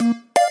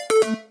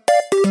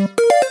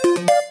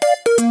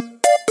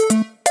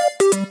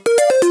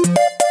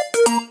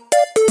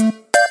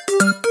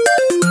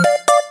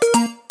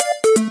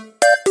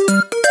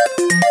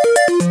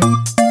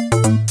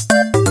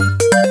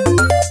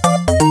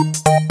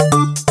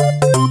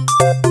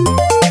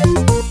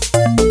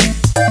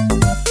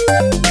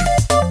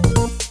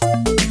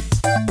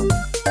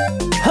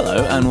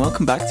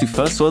to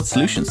First World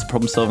Solutions, the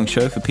problem-solving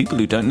show for people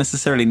who don't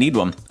necessarily need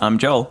one. I'm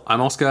Joel. I'm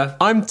Oscar.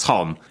 I'm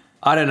Tom.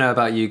 I don't know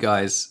about you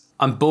guys.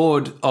 I'm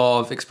bored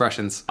of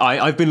expressions.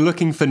 I've been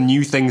looking for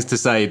new things to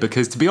say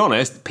because, to be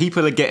honest,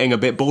 people are getting a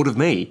bit bored of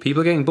me.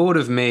 People are getting bored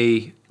of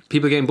me.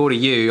 People are getting bored of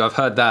you. I've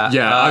heard that.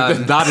 Yeah,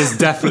 that is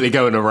definitely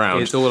going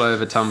around. It's all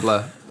over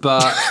Tumblr.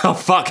 But oh,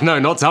 fuck, no,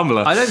 not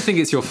Tumblr. I don't think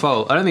it's your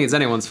fault. I don't think it's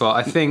anyone's fault.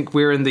 I think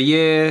we're in the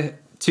year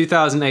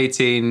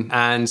 2018,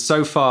 and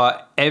so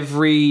far,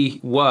 every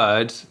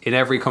word in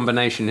every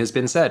combination has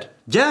been said.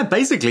 Yeah,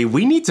 basically,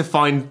 we need to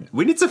find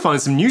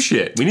some new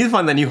shit. We need to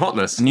find that new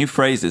hotness. New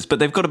phrases, but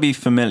they've got to be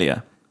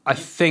familiar. I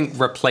think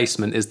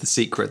replacement is the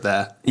secret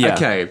there. Yeah.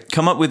 Okay.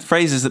 Come up with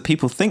phrases that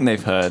people think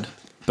they've heard,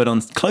 but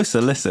on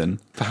closer listen,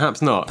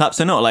 Perhaps not. perhaps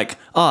they're not. Like,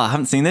 I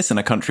haven't seen this in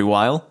a country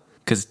while,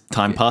 because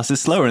time passes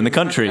slower in the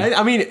country.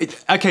 I mean,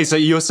 okay, so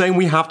you're saying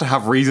we have to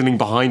have reasoning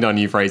behind our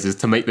new phrases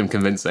to make them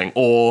convincing,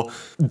 or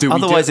do we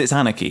Otherwise, it's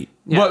anarchy.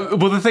 Well,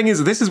 the thing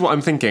is, this is what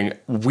I'm thinking.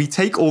 We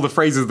take all the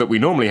phrases that we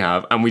normally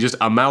have and we just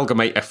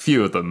amalgamate a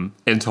few of them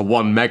into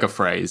one mega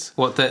phrase.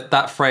 What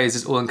that phrase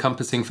is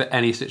all-encompassing for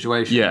any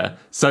situation. Yeah.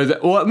 So,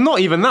 well, not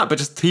even that, but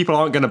just people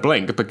aren't going to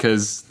blink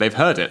because they've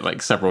heard it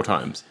like several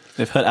times.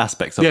 They've heard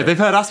aspects of it. Yeah, they've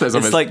heard aspects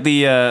of it. It's like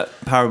the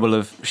parable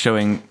of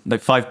showing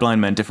like 5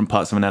 blind men different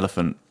parts of an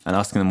elephant and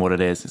asking them what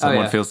it is. It's like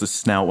one feels the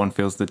snout, one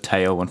feels the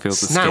tail, one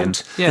feels the Snout?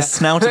 skin. Yeah. The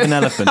snout of an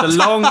elephant.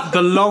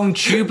 The long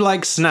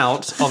tube-like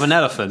snout of an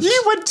elephant.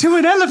 You went to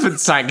an elephant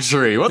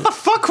sanctuary. What the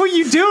fuck were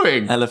you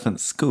doing? Elephant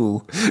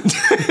school.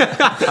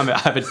 I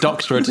have a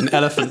doctorate in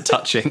elephant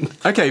touching.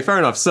 Okay, fair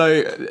enough.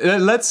 So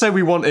let's say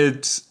we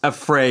wanted a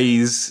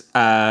phrase.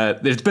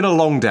 It's been a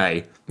long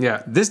day.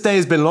 Yeah. This day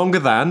has been longer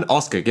than.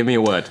 Oscar, give me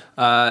a word.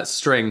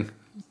 String.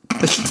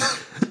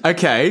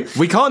 Okay,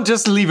 we can't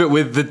just leave it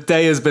with the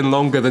day has been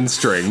longer than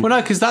string. Well,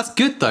 no, because that's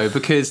good, though,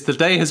 because the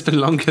day has been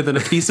longer than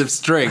a piece of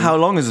string. How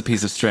long is a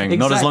piece of string?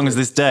 Not as long as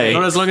this day.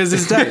 Not as long as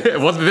this day.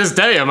 What's this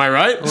day, am I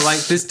right? Well, like,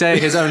 this day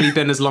has only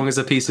been as long as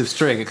a piece of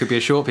string. It could be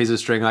a short piece of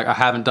string. Like, I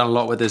haven't done a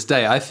lot with this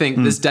day. I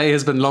think this day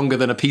has been longer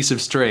than a piece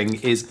of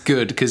string is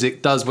good because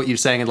it does what you're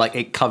saying and, like,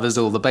 it covers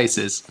all the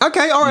bases.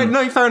 Okay, all right,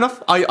 no, fair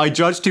enough. I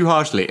judged too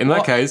harshly. In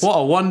that case, What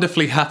a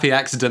wonderfully happy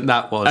accident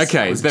that was.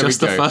 Okay, It was there we just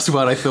the go. first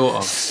word I thought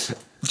of.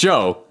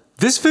 Joe,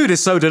 this food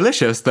is so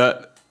delicious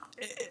that...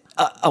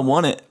 I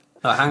want it.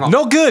 Hang on.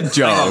 Not good,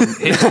 Joe.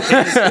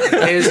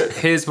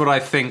 Here's what I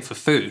think for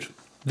food.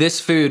 This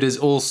food is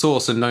all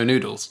sauce and no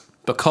noodles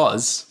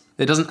because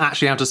it doesn't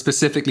actually have to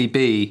specifically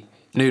be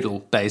noodle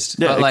based.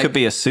 Yeah, but it like, could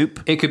be a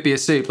soup. It could be a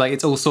soup. Like,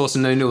 it's all sauce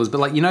and no noodles.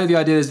 But, like, you know, the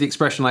idea is the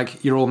expression,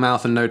 like, you're all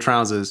mouth and no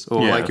trousers,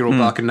 or Yeah. like you're all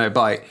bark and no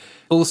bite.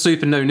 All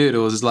soup and no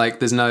noodles is like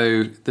there's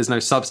no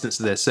substance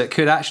to this. So it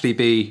could actually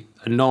be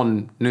a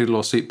non-noodle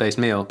or soup based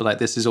meal, but like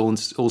this is all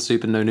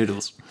soup and no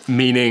noodles.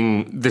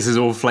 Meaning this is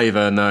all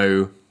flavour,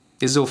 no...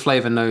 This is all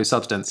flavour, no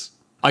substance.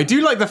 I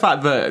do like the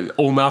fact that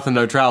all mouth and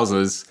no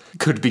trousers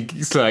could be,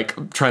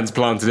 like,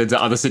 transplanted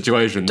into other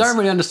situations. Don't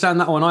really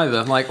understand that one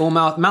either. Like, all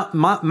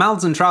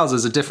mouths and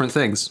trousers are different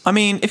things. I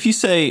mean, if you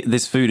say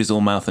this food is all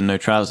mouth and no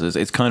trousers,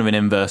 it's kind of an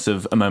inverse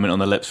of a moment on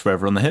the lips,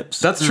 forever on the hips.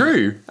 That's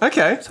true.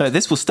 Okay. So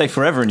this will stay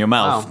forever in your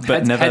mouth, Wow.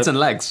 but never... Heads and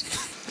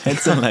legs.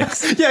 Heads and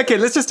legs. Yeah, okay,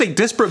 let's just take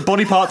disparate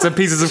body parts and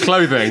pieces of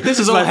clothing. This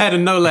is all head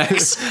and no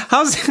legs.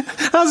 How's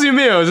your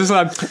meal? It's just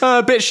like,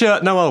 a bit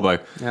shirt, no elbow.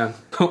 Yeah.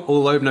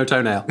 All lobe, no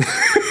toenail.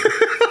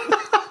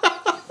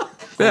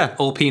 Yeah.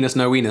 All penis,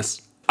 no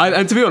weenus.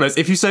 And to be honest,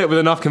 if you say it with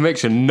enough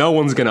conviction, no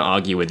one's going to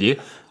argue with you.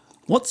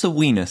 What's a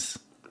weenus?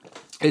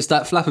 It's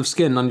that flap of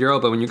skin under your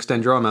elbow when you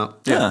extend your arm out.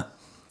 Yeah.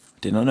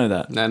 Did not know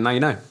that. And now you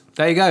know.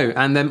 There you go.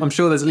 And then I'm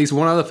sure there's at least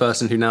one other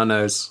person who now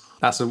knows.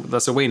 That's a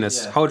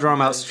weenus. Yeah. Hold your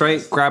arm out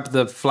straight, grab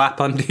the flap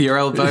under your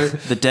elbow.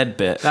 The dead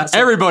bit. That's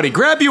Everybody,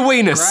 grab your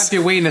weenus. grab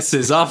your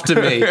weenuses after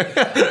me.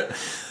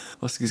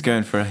 Oscar's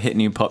going for a hit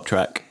new pop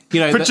track. You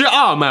know, Put your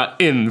arm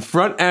out in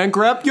front and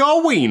grab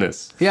your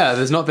weenus. yeah,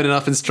 there's not been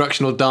enough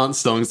instructional dance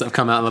songs that have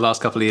come out in the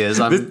last couple of years.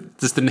 I'm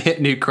just a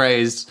hit new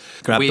craze.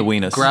 Grab the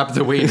weenus. Grab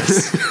the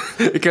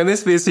weenus. Can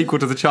this be a sequel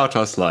to the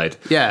Cha-Cha slide?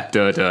 Yeah.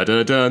 Dun, dun,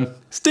 dun, dun.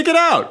 Stick it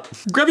out.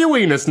 Grab your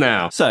weenus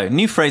now. So,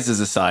 new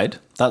phrases aside,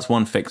 that's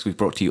one fix we've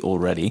brought to you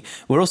already.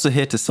 We're also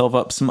here to solve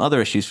up some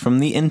other issues from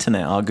the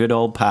internet, our good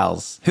old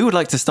pals. Who would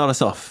like to start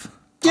us off?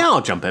 Yeah,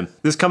 I'll jump in.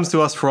 This comes to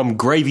us from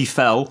Gravy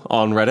Fell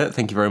on Reddit.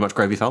 Thank you very much,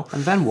 Gravy Fell.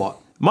 And then what?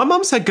 My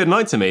mum said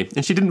goodnight to me,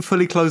 and she didn't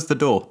fully close the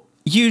door.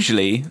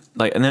 Usually,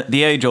 like, and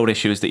the age-old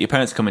issue is that your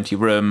parents come into your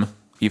room,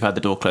 you've had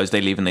the door closed, they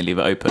leave and they leave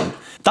it open.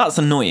 That's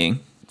annoying.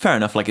 Fair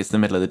enough, like it's the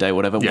middle of the day,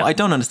 whatever. Yeah. What I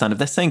don't understand, if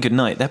they're saying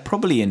goodnight, they're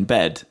probably in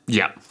bed.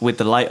 Yeah. With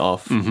the light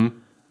off. Mm-hmm.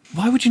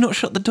 Why would you not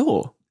shut the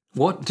door?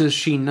 What does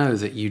she know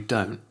that you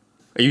don't?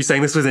 Are you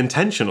saying this was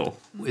intentional?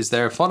 Is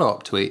there a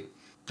follow-up tweet?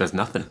 There's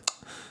nothing.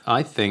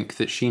 I think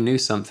that she knew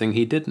something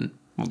he didn't.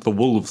 The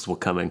wolves were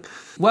coming.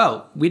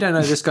 Well, we don't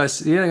know this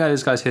guy's. You don't know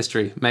this guy's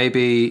history.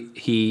 Maybe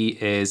he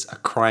is a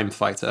crime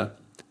fighter,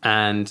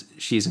 and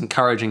she's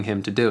encouraging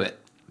him to do it.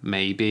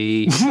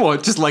 Maybe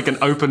What? Just like an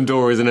open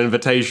door is an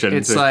invitation.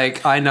 it's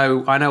like I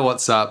know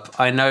what's up.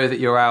 I know that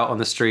you're out on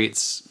the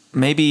streets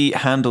maybe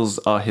handles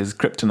are his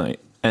kryptonite.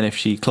 And if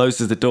she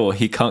closes the door,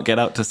 he can't get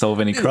out to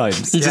solve any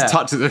crimes. He just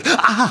touches it.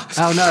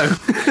 Oh no.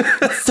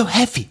 It's so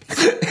heavy.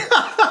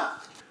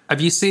 Have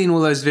you seen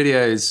all those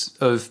videos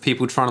of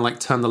people trying to like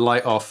turn the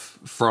light off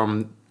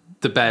from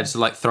the bed, so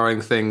like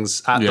throwing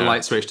things at the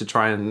light switch to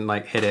try and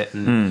like hit it?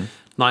 And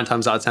 9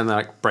 times out of 10 they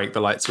like break the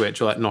light switch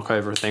or like knock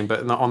over a thing.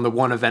 But on the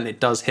one event it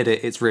does hit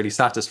it, it's really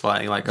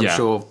satisfying. Like I'm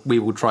sure we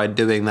will try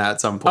doing that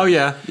at some point. Oh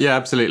yeah,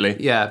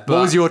 absolutely. Yeah. What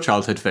But was your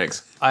childhood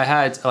fix? I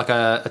had like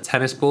a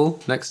tennis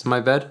ball next to my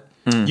bed.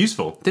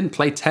 Useful. Didn't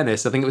play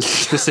tennis. I think it was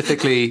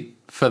specifically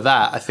for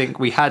that. I think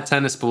we had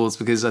tennis balls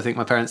because I think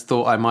my parents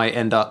thought I might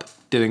end up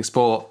doing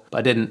sport, but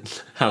I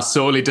didn't. How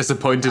sorely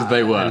disappointed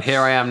they were. And here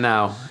I am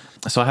now.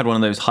 So I had one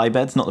of those high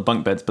beds, not the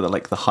bunk beds, but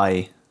like the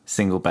high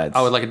single beds.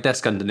 Oh, with like a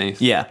desk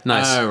underneath. Yeah.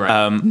 Nice. Oh, right.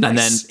 And then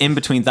Nice. in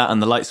between that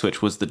and the light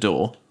switch was the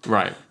door.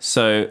 Right.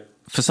 So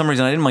for some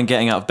reason, I didn't mind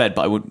getting out of bed,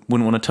 but I wouldn't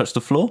want to touch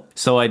the floor.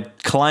 So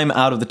I'd climb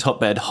out of the top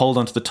bed, hold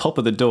onto the top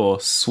of the door,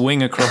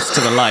 swing across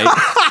to the light.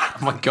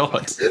 Oh my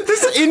God.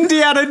 This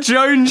Indiana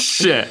Jones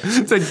shit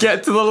to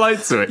get to the light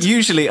switch.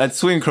 Usually I'd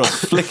swing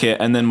across, flick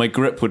it, and then my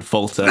grip would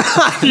falter.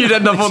 You'd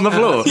end up on the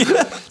floor.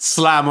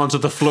 Slam onto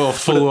the floor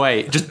full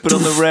weight. Just But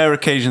on the rare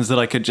occasions that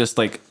I could just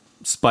like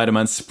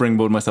Spider-Man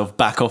springboard myself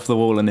back off the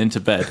wall and into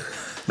bed,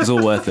 it was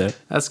all worth it.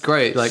 That's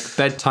great. Like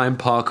bedtime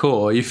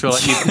parkour. You feel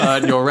like you've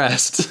earned your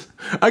rest.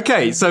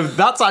 Okay, so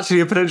that's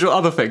actually a potential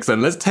other fix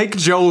then. Let's take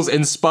Joel's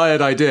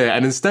inspired idea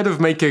and instead of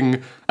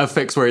making a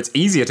fix where it's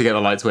easier to get the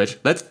light switch,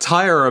 let's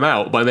tire him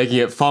out by making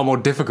it far more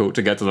difficult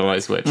to get to the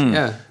light switch.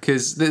 Yeah,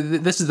 because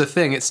this is the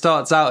thing. It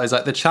starts out as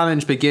like the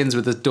challenge begins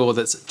with a door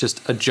that's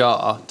just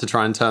ajar to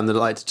try and turn the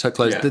light to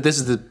close. Yeah. This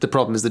is the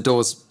problem is the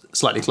door's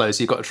slightly closed.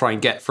 So you've got to try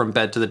and get from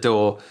bed to the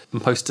door.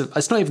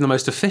 It's not even the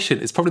most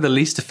efficient. It's probably the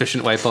least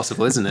efficient way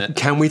possible, isn't it?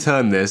 Can we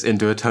turn this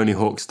into a Tony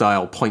Hawk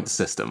style point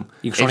system?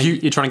 You're trying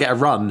to get a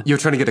run. You're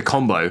trying to get a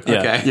combo. Yeah.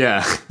 Okay.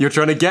 Yeah. You're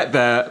trying to get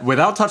there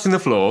without touching the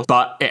floor,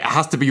 but it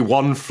has to be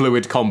one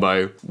fluid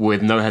combo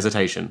with no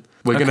hesitation.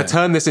 We're going to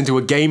turn this into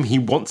a game he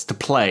wants to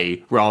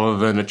play rather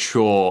than a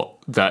chore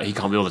that he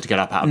can't be able to get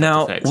up out of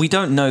Now, to fix. we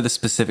don't know the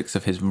specifics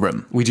of his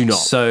room. We do not.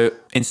 So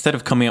instead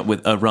of coming up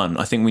with a run,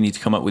 I think we need to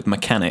come up with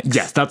mechanics.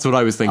 Yes, that's what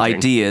I was thinking.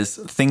 Ideas,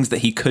 things that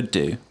he could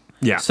do.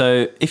 Yeah.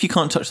 So if you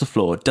can't touch the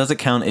floor, does it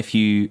count if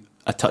you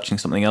are touching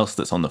something else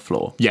that's on the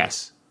floor?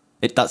 Yes.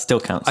 That still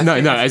counts. No,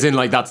 as in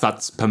like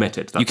that's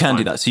permitted. That's you can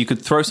do fine. that. So you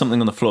could throw something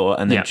on the floor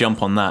and then Yeah.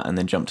 jump on that and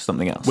then jump to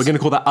something else. We're going to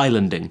call that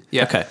islanding.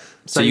 Yeah. Okay.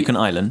 So you can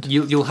island.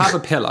 You'll have a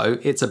pillow.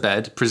 It's a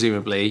bed,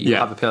 presumably. You'll Yeah.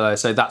 have a pillow.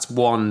 So that's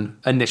one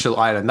initial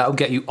island. That'll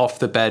get you off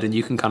the bed and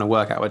you can kind of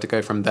work out where to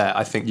go from there.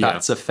 I think Yeah.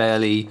 that's a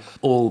fairly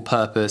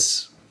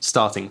all-purpose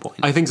starting point.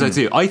 I think so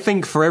too. I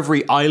think for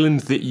every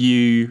island that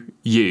you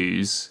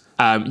use,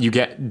 you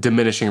get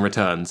diminishing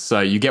returns. So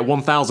you get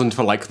 1,000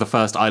 for like the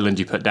first island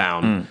you put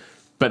down,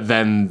 but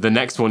then the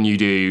next one you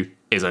do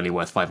is only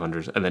worth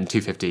 500, and then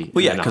 250.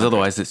 Well, yeah, and then because 100.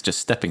 otherwise it's just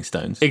stepping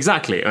stones.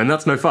 Exactly, and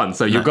that's no fun.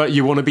 So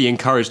you want to be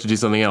encouraged to do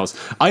something else.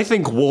 I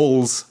think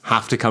walls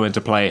have to come into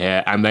play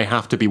here, and they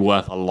have to be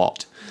worth a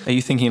lot. Are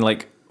you thinking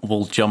like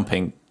wall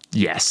jumping?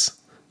 Yes,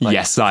 Like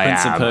yes, I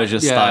Prince am. of Persia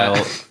Yeah.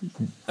 style.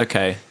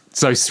 Okay.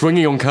 So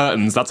swinging on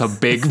curtains, that's a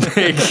big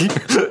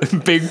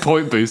big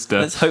point booster.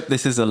 Let's hope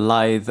this is a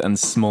lithe and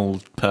small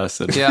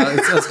person. Yeah,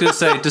 I was going to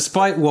say,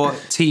 despite what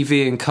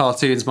TV and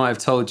cartoons might have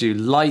told you,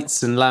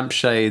 lights and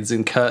lampshades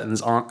and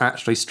curtains aren't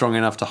actually strong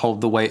enough to hold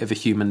the weight of a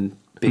human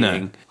being.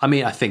 No. I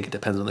mean, I think it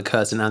depends on the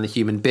curtain and the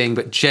human being,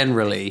 but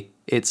generally,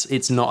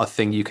 it's not a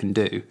thing you can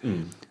do.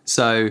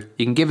 So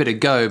you can give it a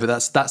go, but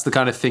that's the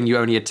kind of thing you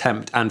only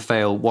attempt and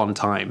fail one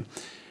time.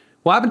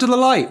 What happened to the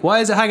light? Why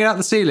is it hanging out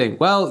the ceiling?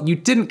 Well, you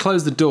didn't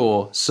close the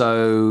door,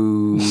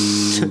 so...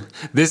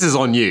 This is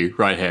on you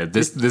right here.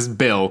 This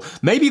bill.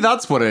 Maybe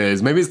that's what it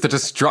is. Maybe it's the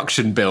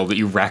destruction bill that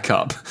you rack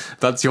up.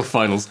 That's your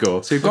final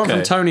score. So you've gone Okay.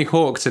 from Tony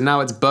Hawk to now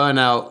it's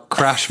burnout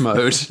crash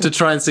mode to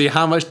try and see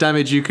how much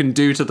damage you can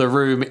do to the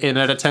room in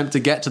an attempt to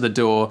get to the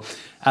door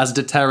as a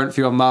deterrent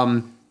for your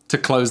mum to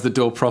close the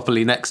door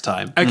properly next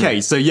time. Okay,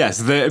 so yes,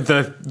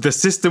 the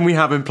system we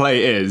have in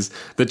play is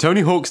the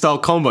Tony Hawk style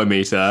combo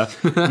meter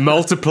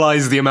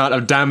multiplies the amount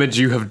of damage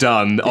you have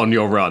done on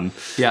your run.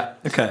 Yeah.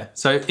 Okay.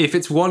 So if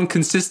it's one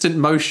consistent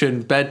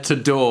motion, bed to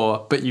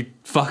door, but you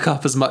fuck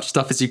up as much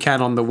stuff as you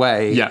can on the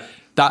way, Yeah.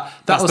 that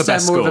That's will the send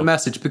best more of a score.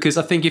 message, because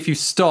I think if you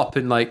stop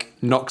and like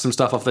knock some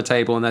stuff off the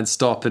table and then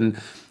stop and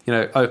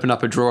open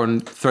up a drawer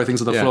and throw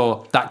things on the Yeah.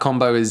 floor, that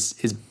combo is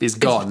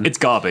gone. It's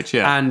garbage,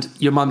 yeah. And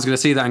your mum's going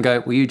to see that and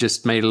go, well, you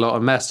just made a lot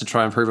of mess to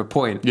try and prove a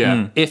point.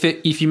 Yeah. If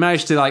you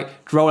manage to like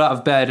roll out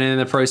of bed and in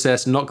the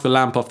process knock the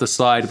lamp off the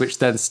side, which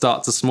then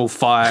starts a small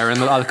fire in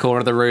the other corner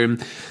of the room,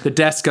 the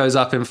desk goes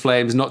up in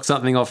flames, knocks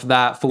something off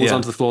that, falls Yeah.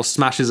 onto the floor,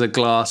 smashes a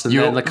glass, and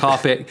You're- then the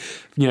carpet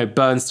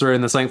burns through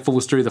and the something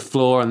falls through the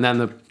floor, and then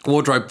the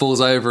wardrobe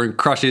falls over and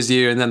crushes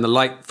you, and then the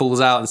light falls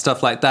out and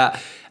stuff like that.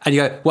 And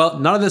you go, well,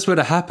 none of this would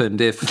have happened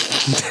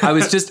if I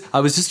was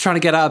just trying to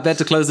get out of bed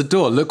to close the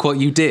door. Look what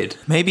you did.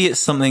 Maybe it's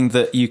something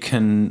that you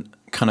can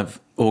kind of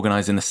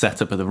organize in the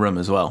setup of the room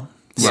as well.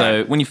 So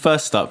Right. when you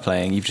first start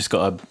playing, you've just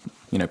got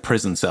a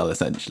prison cell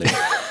essentially.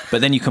 But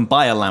then you can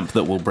buy a lamp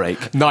that will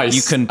break. Nice.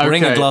 You can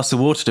bring Okay. a glass of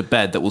water to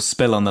bed that will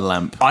spill on the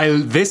lamp.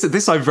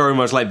 This I very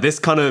much like. This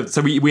kind of,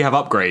 so we have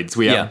upgrades.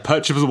 We have Yeah.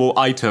 purchasable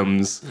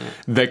items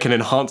that can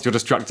enhance your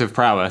destructive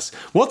prowess.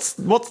 What's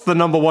the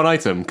number one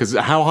item? Because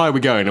how high are we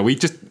going? Are we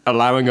just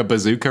allowing a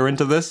bazooka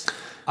into this?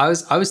 I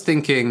was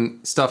thinking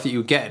stuff that you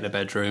would get in a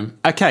bedroom.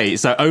 Okay,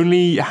 so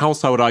only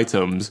household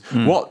items.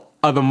 What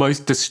are the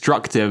most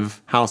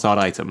destructive household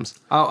items?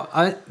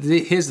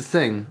 Here's the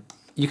thing.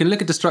 You can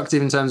look at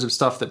destructive in terms of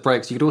stuff that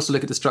breaks. You could also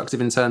look at destructive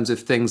in terms of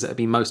things that would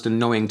be most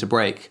annoying to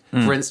break.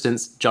 For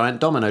instance,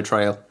 giant domino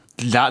trail.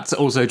 That's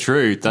also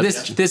true.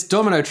 This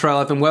domino trail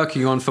I've been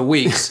working on for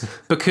weeks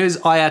because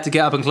I had to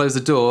get up and close the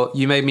door.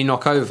 You made me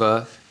knock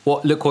over.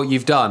 Look what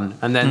you've done.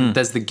 And then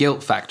there's the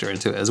guilt factor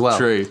into it as well.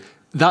 True.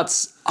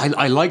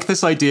 I like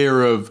this idea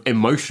of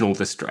emotional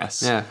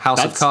distress. Yeah,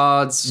 House of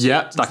Cards.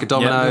 Yeah, Stack of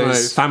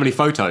dominoes. family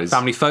photos.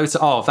 Family photo.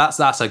 Oh, that's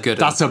a good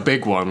one. That's a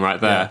big one right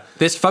there.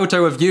 This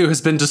photo of you has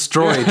been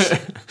destroyed.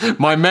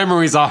 My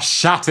memories are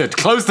shattered.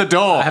 Close the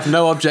door. I have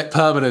no object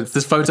permanence.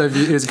 This photo of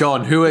you is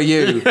gone. Who are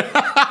you?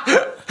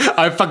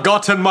 I've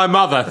forgotten my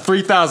mother.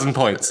 3,000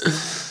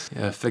 points.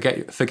 Yeah,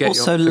 forget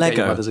Also, your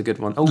Lego. mother's a good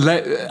one. Oh,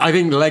 I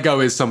think Lego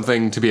is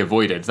something to be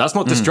avoided. That's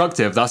not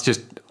destructive. That's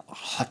just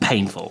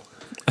painful.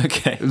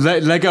 Okay.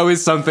 Lego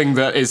is something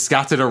that is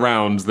scattered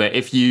around that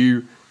if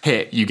you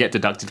hit, you get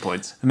deducted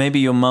points. Maybe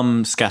your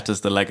mum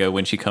scatters the Lego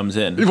when she comes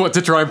in. What,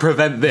 to try and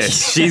prevent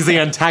this? She's the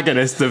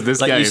antagonist of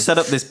this Like game. you set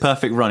up this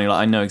perfect run, you're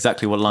like, I know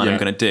exactly what line I'm Yeah.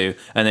 going to do.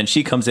 And then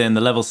she comes in,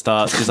 the level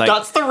starts, she's like,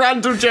 That's the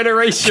random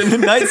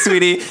generation. night,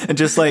 sweetie, and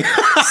just like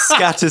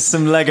scatters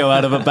some Lego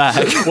out of a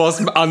bag.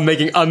 Whilst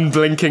making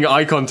unblinking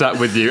eye contact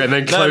with you and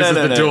then closes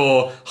the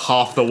door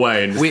half the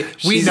way. And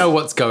we know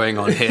what's going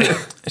on here.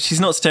 She's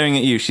not staring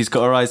at you, she's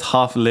got her eyes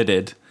half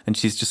lidded, and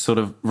she's just sort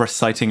of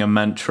reciting a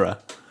mantra.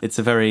 It's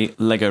a very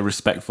Lego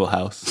respectful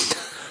house.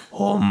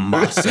 Pain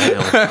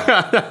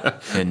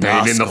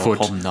in the foot.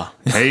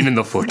 Pain in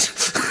the foot.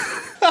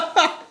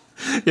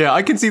 Yeah,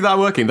 I can see that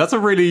working. That's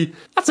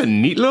a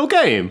neat little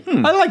game.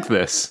 I like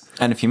this.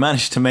 And if you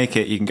manage to make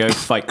it, you can go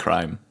fight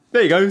crime.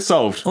 There you go,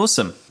 solved.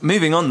 Awesome.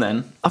 Moving on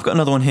then. I've got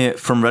another one here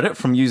from Reddit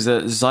from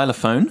user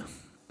Xylophone.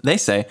 They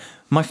say,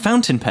 my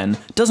fountain pen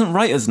doesn't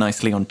write as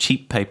nicely on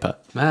cheap paper.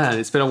 Man,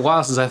 it's been a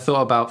while since I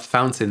thought about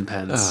fountain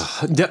pens.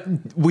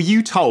 Were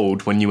you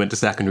told when you went to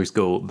secondary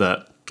school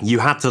that you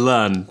had to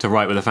learn to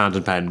write with a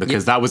fountain pen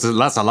because that's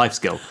a life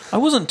skill? I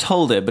wasn't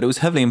told it, but it was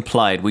heavily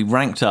implied. We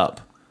ranked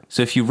up.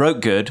 So if you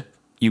wrote good,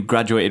 you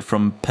graduated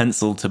from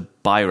pencil to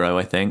biro,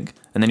 I think.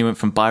 And then you went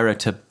from biro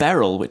to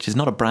Beryl, which is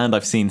not a brand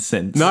I've seen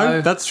since. No,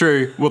 that's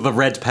true. Well, the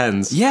red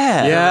pens.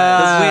 Yeah. Yeah.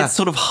 Those weird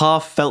sort of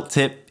half felt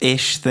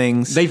tip-ish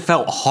things. They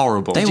felt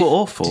horrible. They were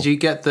awful. Did you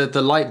get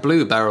the light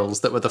blue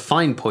barrels that were the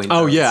fine point? Oh,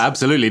 barrels? yeah,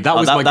 absolutely. That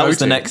was my go-to. that was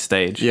the next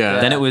stage. Yeah.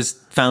 Then it was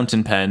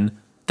fountain pen.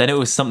 Then it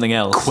was something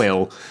else.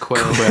 Quill.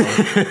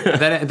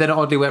 then it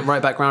oddly went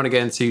right back round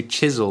again to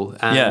chisel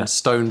and Yeah.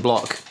 stone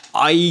block.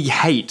 I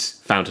hate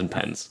fountain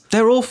pens.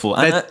 They're awful.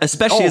 And They're-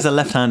 especially as a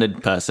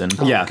left-handed person.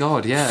 Yeah. Oh,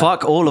 God, yeah.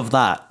 Fuck all of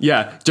that.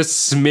 Yeah, just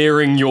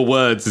smearing your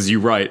words as you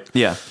write.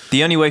 Yeah.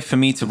 The only way for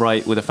me to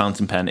write with a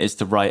fountain pen is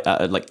to write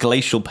at a like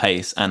glacial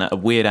pace and at a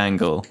weird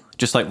angle.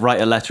 Just like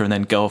write a letter and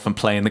then go off and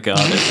play in the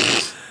garden.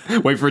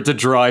 Wait for it to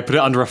dry, put it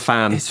under a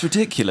fan. It's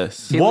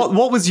ridiculous.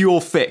 What was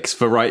your fix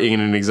for writing in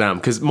an exam?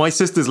 Because my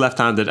sister's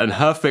left-handed, and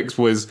her fix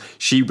was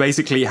she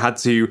basically had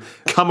to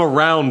come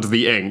around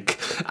the ink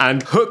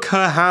and hook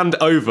her hand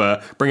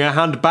over, bring her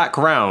hand back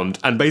round,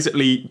 and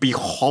basically be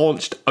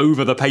haunched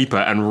over the paper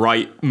and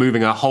write,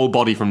 moving her whole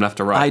body from left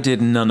to right. I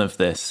did none of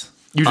this.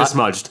 You just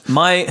smudged.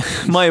 My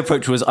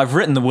approach was, I've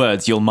written the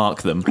words, you'll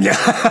mark them.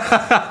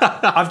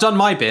 I've done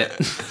my bit. I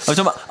was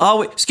talking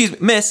about, excuse me,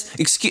 miss,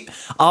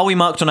 are we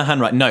marked on a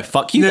handwriting? No,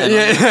 fuck you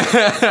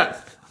then.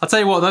 I'll tell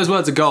you what, those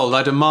words are gold.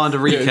 I demand a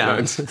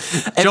recount.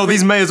 Joel,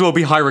 these may as well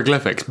be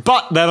hieroglyphics,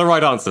 but they're the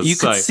right answers. You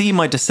could so. see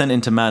my descent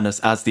into madness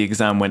as the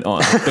exam went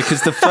on,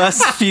 because the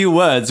first few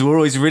words were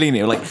always really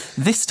neat. Like,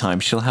 this time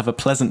she'll have a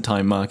pleasant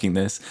time marking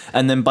this.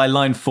 And then by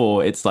line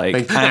 4, it's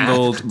like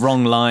angled,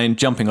 wrong line,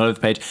 jumping all over the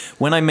page.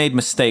 When I made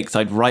mistakes,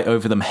 I'd write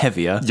over them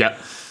heavier. Yeah.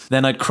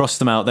 Then I'd cross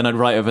them out, then I'd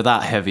write over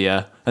that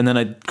heavier, and then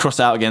I'd cross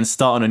it out again,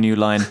 start on a new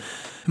line.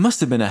 It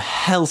must have been a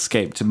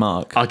hellscape to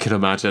mark. I can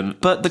imagine.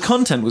 But the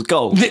content was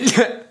gold.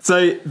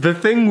 So the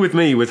thing with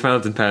me with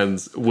fountain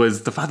pens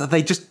was the fact that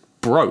they just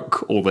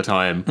broke all the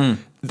time.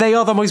 They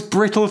are the most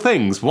brittle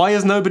things. Why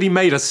has nobody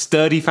made a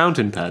sturdy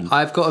fountain pen?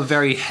 I've got a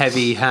very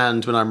heavy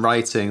hand when I'm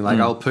writing. Like,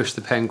 I'll push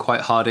the pen quite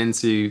hard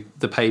into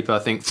the paper, I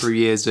think, through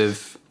years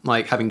of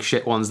like having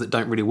shit ones that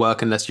don't really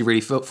work unless you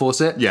really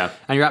force it. Yeah.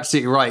 And you're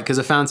absolutely right, because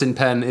a fountain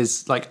pen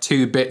is like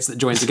 2 bits that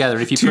join together.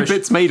 And if you Two push,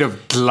 bits made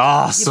of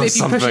glass but or if you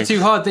something. push it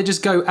too hard, they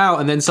just go out,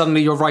 and then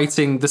suddenly you're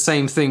writing the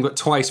same thing but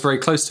twice very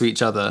close to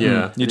each other.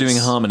 Yeah. You're doing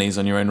harmonies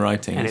on your own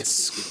writing. And it's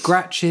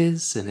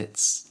scratches, and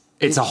it's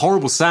It's a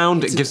horrible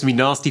sound. It gives me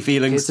nasty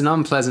feelings. It's an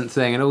unpleasant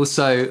thing, and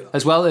also,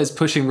 as well as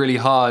pushing really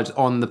hard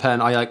on the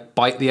pen, I like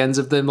bite the ends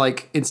of them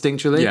like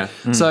instinctually. Yeah.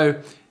 So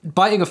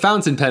biting a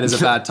fountain pen is a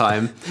bad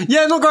time.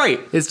 Yeah, not great.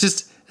 It's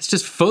just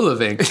full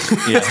of ink.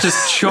 It's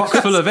just chock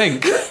full of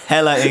ink.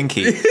 Hella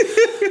inky.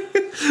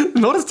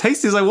 Not as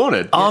tasty as I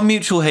wanted. Our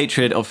mutual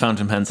hatred of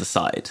fountain pens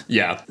aside,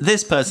 Yeah.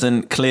 this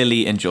person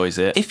clearly enjoys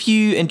it. If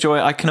you enjoy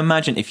it, I can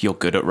imagine if you're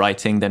good at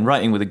writing, then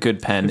writing with a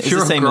good pen is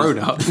You're the same a grown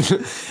up.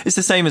 It's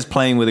the same as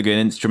playing with a good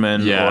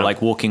instrument Yeah. or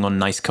like walking on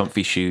nice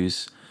comfy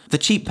shoes. The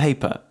cheap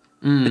paper.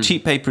 The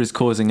cheap paper is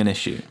causing an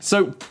issue.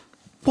 So,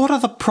 what are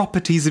the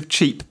properties of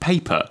cheap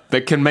paper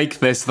that can make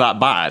this that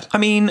bad? I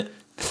mean,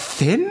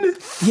 Thin?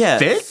 yeah,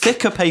 Thick?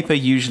 thicker paper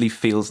usually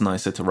feels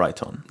nicer to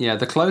write on. Yeah,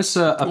 the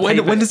closer a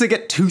paper... When does it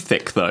get too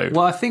thick, though?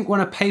 Well, I think when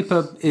a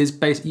paper is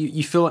based,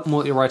 you feel like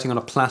more that you're writing on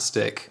a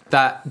plastic.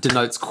 That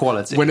denotes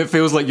quality. When it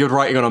feels like you're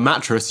writing on a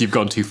mattress, you've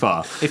gone too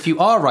far. If you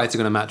are writing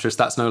on a mattress,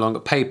 that's no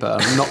longer paper.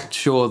 I'm not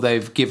sure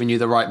they've given you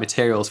the right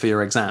materials for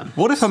your exam.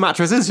 What if a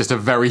mattress is just a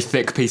very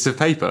thick piece of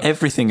paper?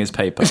 Everything is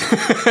paper.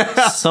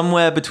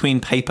 Somewhere between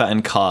paper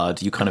and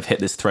card, you kind of hit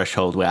this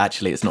threshold where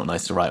actually it's not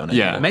nice to write on it.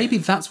 Yeah. Maybe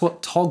that's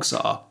what togs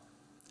are.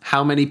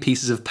 How many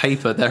pieces of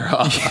paper there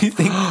are. You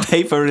think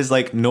paper is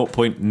like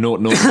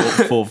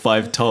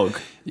 0.00045 tog?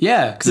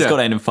 Yeah. Because it's got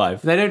to end in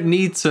 5. They don't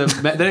need to.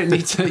 They don't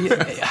need to.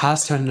 Yeah, it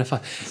has to end in a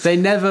 5. They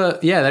never.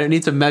 Yeah, they don't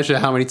need to measure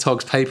how many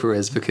togs paper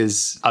is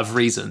because of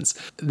reasons.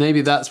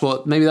 Maybe that's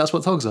what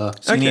togs are.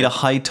 So you need a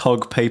high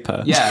tog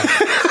paper. Yeah.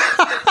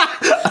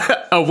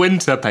 A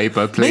winter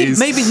paper, please.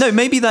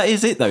 Maybe that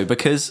is it though,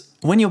 because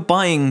when you're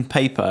buying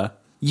paper,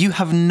 you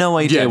have no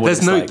idea what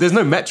it's like. There's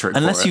no metric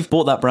Unless for it. you've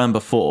bought that brand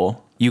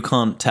before, you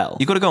can't tell.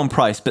 You've got to go on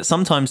price, but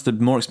sometimes the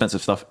more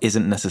expensive stuff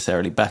isn't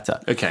necessarily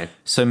better. Okay.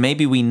 So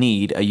maybe we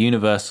need a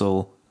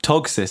universal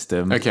tog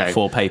system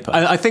for paper.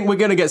 I think we're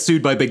going to get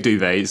sued by Big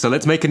Duvet, so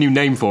let's make a new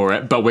name for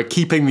it, but we're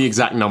keeping the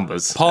exact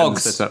numbers.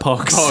 Pogs.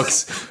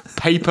 Pogs.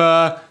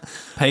 Paper.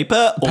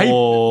 Paper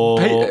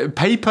or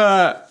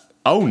Paper.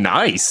 Oh,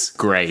 nice.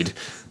 Grade.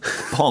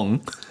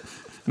 pong?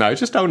 No,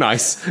 just oh,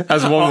 nice.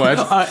 As one word.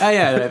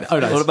 Yeah. Oh,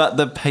 nice. What about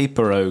the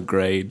Papero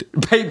grade?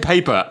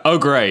 Paper. Oh,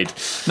 grade.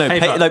 No,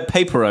 Paper.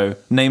 Papero,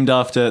 named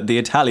after the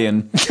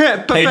Italian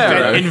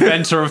Papero.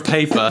 Inventor of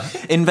paper.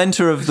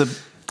 inventor of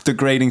the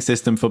grading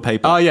system for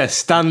paper. Oh, yes.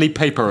 Stanley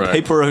Papero.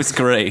 Papero's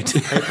grade.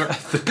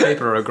 The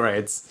paper are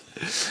grades.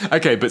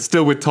 Okay, but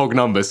still with TOG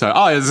numbers. So,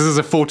 this is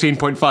a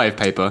 14.5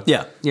 paper.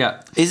 Yeah.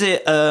 Yeah. Is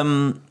it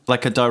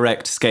like a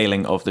direct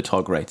scaling of the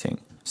TOG rating?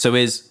 So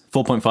is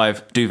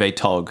 4.5 Duvet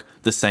TOG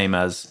the same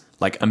as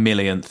like a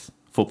millionth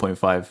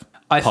 4.5?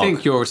 I POG?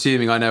 think you're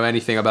assuming I know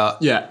anything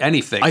about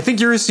anything. I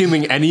think you're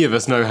assuming any of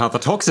us know how the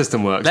TOG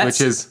system works,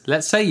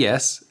 Let's say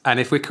yes, and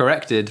if we're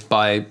corrected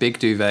by Big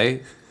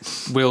Duvet,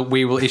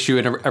 we will issue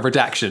a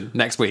redaction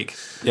next week.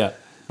 Yeah.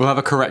 we'll have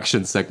a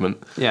correction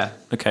segment. Yeah.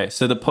 Okay,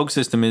 so the POG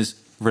system is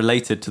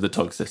related to the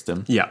TOG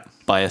system. Yeah.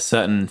 By a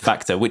certain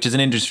factor, which is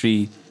an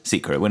industry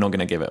secret. We're not going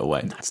to give it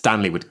away.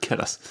 Stanley would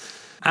kill us.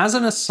 As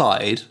an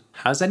aside,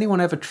 has anyone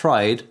ever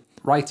tried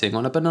writing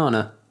on a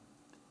banana?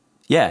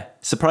 Yeah,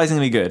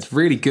 surprisingly good.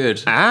 Really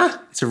good.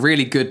 Ah? It's a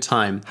really good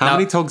time. How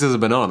many togs is a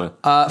banana?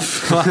 How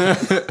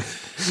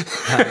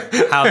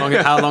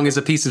long is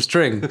a piece of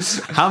string?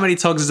 How many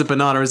togs is a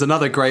banana is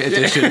another great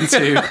addition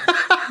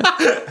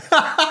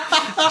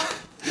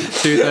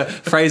to the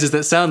phrases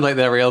that sound like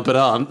they're real but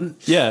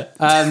aren't. Yeah.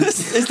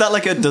 Is that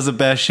like a does a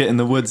bear shit in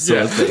the woods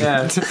sort of thing?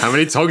 Yeah. How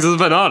many togs is a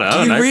banana? I Do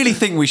don't you know. really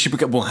think we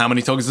should well, how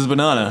many togs is a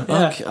banana?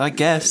 Yeah. Okay, I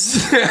guess.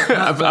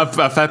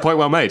 a fair point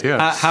well made,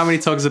 yeah. How many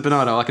togs is a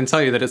banana? I can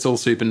tell you that it's all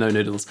soup and no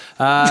noodles.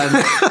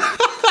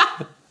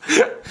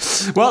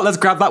 Well, let's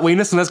grab that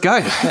weenus and let's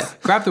go.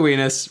 Grab the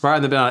weenus, write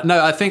on the banana.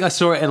 No, I think I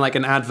saw it in like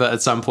an advert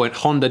at some point.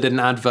 Honda did an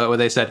advert where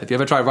they said, "Have you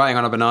ever tried writing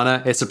on a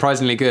banana? It's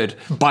surprisingly good."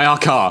 Buy our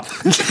car.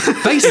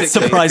 Basically,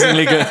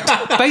 Surprisingly good.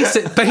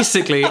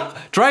 basically,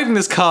 driving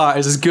this car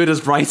is as good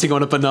as writing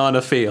on a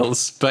banana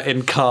feels, but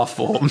in car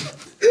form.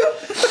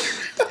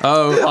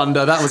 Oh,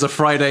 Honda, that was a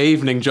Friday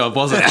evening job,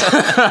 wasn't it?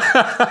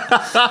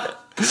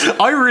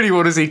 I really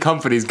want to see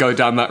companies go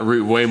down that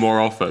route way more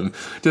often.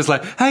 Just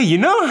like, hey, you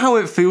know how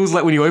it feels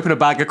like when you open a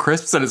bag of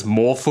crisps and it's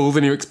more full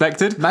than you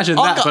expected? Imagine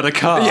that, but a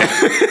car.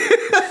 Yeah.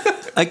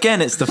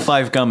 Again, it's the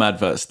 5 gum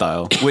advert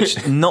style,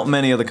 which not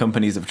many other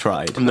companies have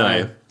tried.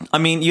 No. I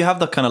mean, you have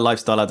the kind of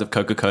lifestyle ads of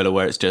Coca-Cola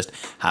where it's just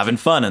having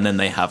fun and then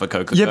they have a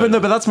Coca-Cola. Yeah,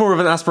 but that's more of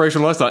an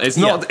aspirational lifestyle. It's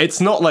not. Yeah.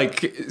 It's not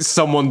like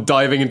someone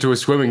diving into a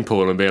swimming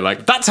pool and being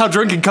like, "That's how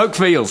drinking Coke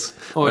feels."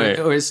 Or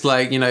No. it's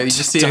like, you know, you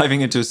just see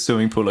diving into a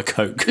swimming pool of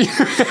Coke.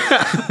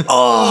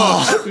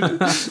 Oh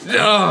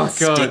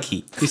god.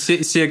 Sticky. you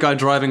see a guy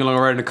driving along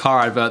a road in a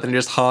car advert, then it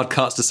just hard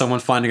cuts to someone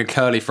finding a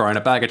curly fry and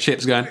a bag of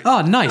chips going,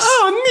 "Oh, nice."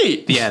 Oh,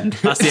 neat. The end.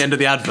 That's the end of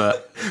the advert.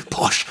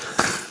 Posh.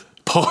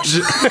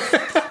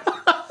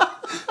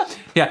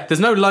 Yeah, there's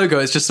no logo.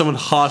 It's just someone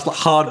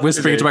hard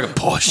whispering to make a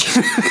posh.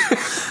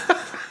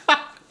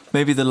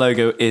 Maybe the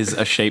logo is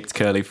a shaped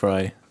curly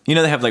fry. You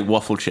know they have like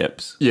waffle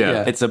chips.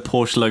 Yeah. It's a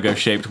Porsche logo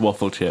shaped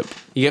waffle chip.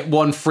 You get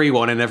one free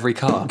one in every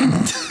car.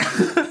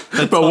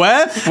 But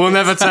where? We'll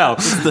never tell.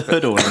 The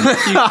hood order.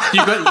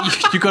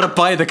 you got to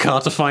buy the car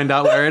to find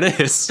out where it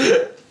is.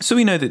 So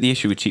we know that the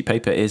issue with cheap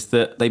paper is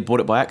that they bought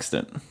it by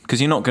accident.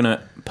 Because you're not going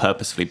to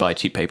purposefully buy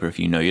cheap paper if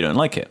you know you don't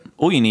like it.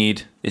 All you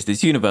need is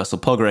this universal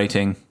POG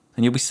rating,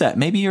 and you'll be set.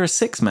 Maybe you're a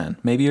 6 man.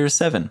 Maybe you're a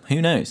 7.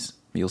 Who knows?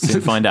 You'll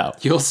soon find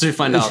out. You'll soon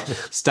find out.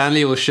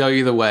 Stanley will show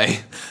you the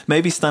way.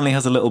 Maybe Stanley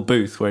has a little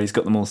booth where he's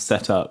got them all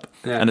set up,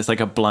 Yeah. and it's like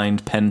a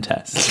blind pen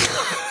test.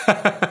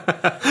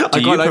 Do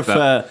you quite like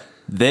prefer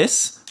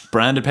this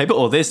branded paper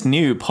or this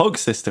new POG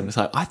system? It's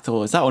like, I thought it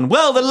was that one.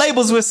 Well, the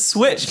labels were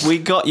switched. We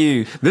got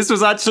you. This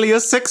was actually a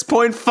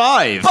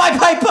 6.5. Buy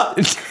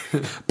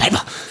paper!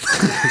 Paper!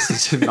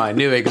 This is my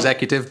new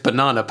executive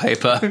banana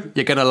paper.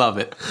 You're going to love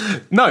it.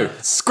 No,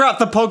 scrap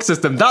the POG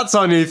system. That's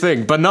our new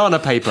thing. Banana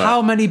paper.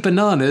 How many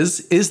bananas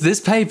is this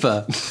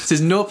paper? This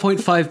is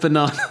 0.5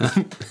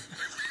 banana.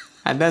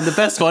 And then the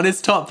best one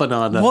is top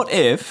banana. What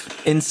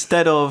if,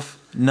 instead of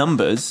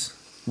numbers,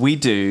 we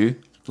do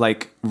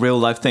like real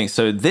life things?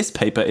 So this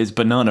paper is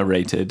banana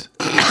rated.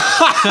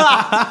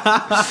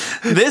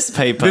 This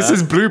paper. This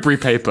is blueberry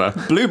paper.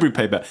 blueberry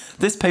paper.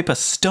 This paper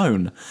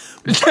stone.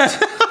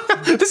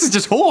 This is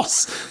just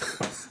horse.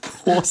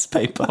 Horse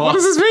paper. What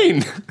does this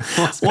mean?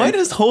 Why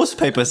does horse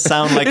paper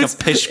sound like a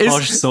pish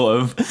posh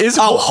sort of?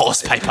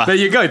 Horse paper. There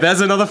you go.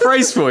 There's another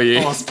phrase for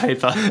you. Horse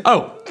paper.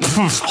 Oh,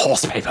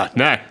 horse paper.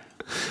 No.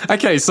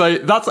 Okay, so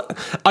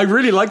I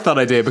really like that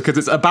idea because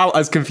it's about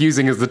as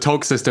confusing as the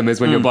TOG system is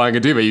when you're buying a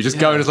duvet. You just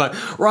go and it's like,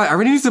 right, I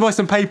really need to buy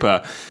some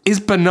paper. Is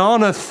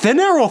banana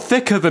thinner or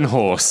thicker than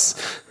horse?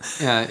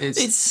 Yeah, It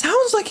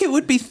sounds like it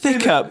would be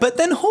thicker, but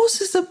then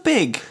horses are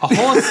big.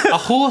 a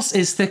horse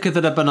is thicker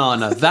than a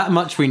banana. That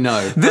much we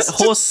know. But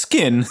horse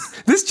skin.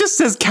 This just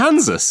says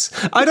Kansas.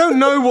 I don't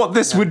know what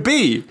this would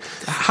be.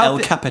 El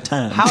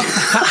Capitan.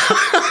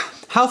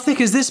 How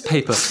thick is this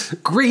paper?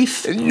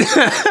 Grief.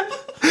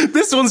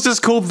 This one's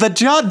just called The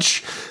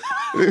Judge.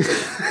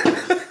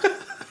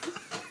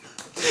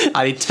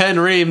 I need 10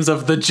 reams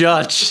of the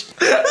judge.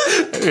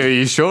 Are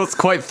you sure it's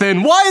quite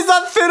thin? Why is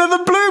that thinner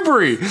than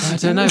blueberry? I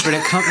don't know, but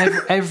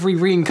every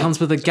ream comes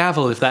with a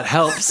gavel, if that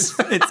helps.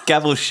 It's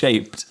gavel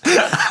shaped.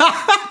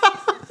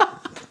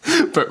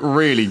 But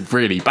really,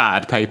 really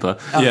bad paper.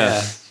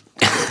 Yeah.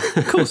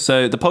 Cool.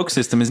 So the POG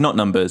system is not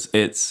numbers,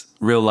 it's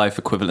real life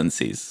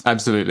equivalencies.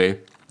 Absolutely.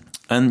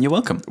 And you're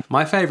welcome.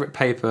 My favourite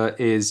paper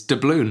is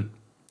doubloon,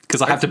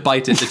 because I have to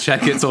bite it to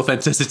check its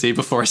authenticity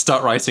before I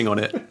start writing on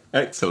it.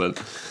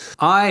 Excellent.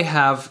 I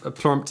have a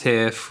prompt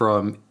here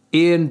from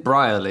Ian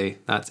Brierley.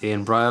 That's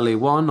Ian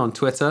Brierley1 on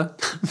Twitter.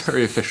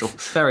 Very official.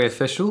 Very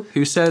official.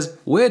 Who says,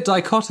 weird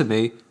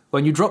dichotomy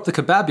when you drop the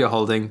kebab you're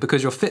holding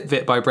because your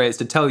Fitbit vibrates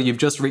to tell you you've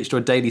just reached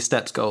your daily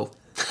steps goal.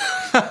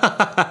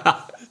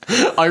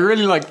 I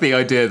really like the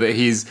idea that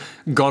he's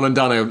gone and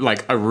done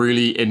a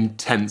really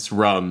intense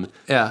run,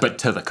 but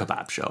to the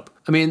kebab shop.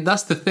 I mean,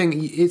 that's the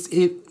thing.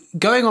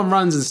 Going on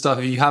runs and stuff,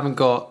 if you haven't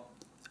got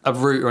a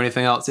route or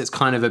anything else, it's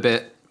kind of a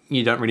bit,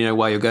 you don't really know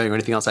where you're going or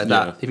anything else like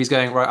that. Yeah. If he's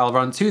going, right, I'll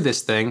run to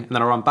this thing, and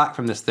then I'll run back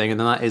from this thing, and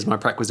then that is my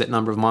prerequisite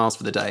number of miles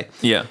for the day.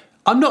 Yeah.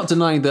 I'm not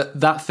denying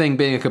that thing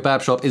being a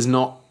kebab shop is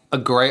not a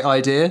great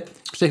idea,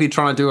 particularly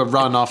trying to do a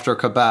run after a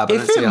kebab.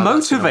 If it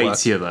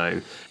motivates you,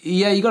 though.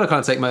 Yeah, you got to kind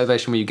of take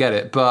motivation when you get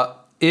it.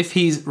 But if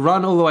he's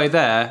run all the way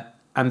there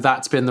and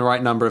that's been the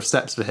right number of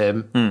steps for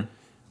him,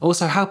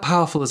 also, how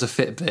powerful is a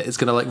Fitbit? It's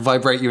going to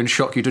vibrate you and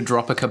shock you to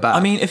drop a kebab. I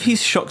mean, if he's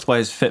shocked by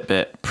his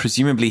Fitbit,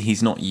 presumably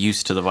he's not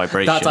used to the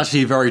vibration. That's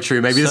actually very true.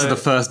 Maybe this is the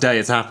first day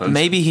it's happened.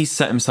 Maybe he's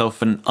set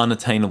himself an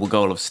unattainable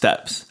goal of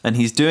steps and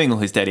he's doing all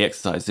his daily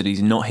exercise that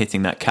he's not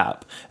hitting that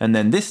cap. And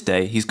then this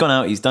day, he's gone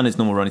out, he's done his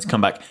normal run, he's come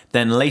back.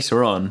 Then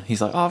later on,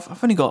 he's like,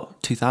 I've only got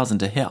 2,000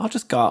 to hit. I'll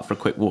just go out for a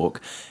quick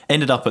walk.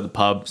 Ended up at the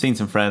pub, seen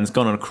some friends,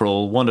 gone on a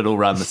crawl, wandered all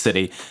around the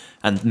city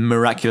and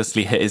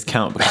miraculously hit his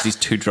count because he's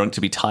too drunk to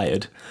be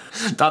tired.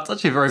 That's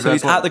actually very So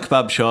he's at the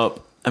kebab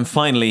shop and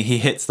finally he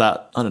hits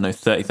that,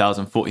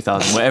 30,000,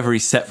 40,000, whatever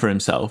he's set for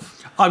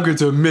himself. I'm going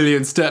to 1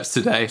 million steps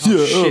today.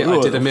 Oh, shit, I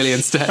did 1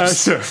 million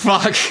steps.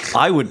 Fuck.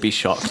 I would be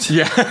shocked.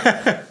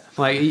 Yeah.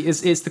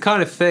 It's the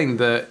kind of thing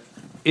that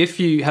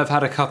if you have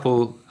had a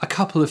couple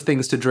of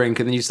things to drink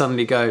and then you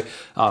suddenly go,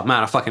 oh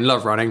man, I fucking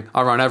love running.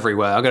 I run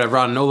everywhere. I'm going to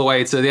run all the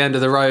way to the end of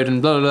the road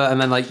and blah, blah, blah.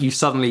 And then you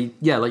suddenly,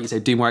 like you say,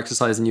 do more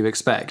exercise than you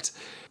expect.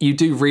 You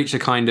do reach a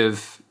kind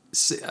of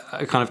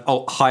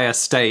higher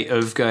state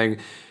of going,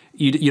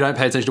 you don't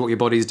pay attention to what your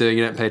body's doing.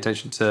 You don't pay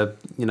attention to,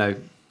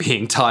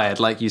 being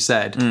tired, like you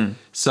said.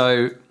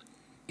 So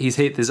he's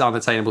hit this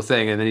unattainable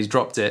thing and then he's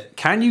dropped it.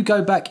 Can you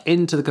go back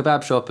into the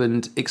kebab shop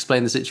and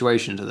explain the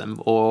situation to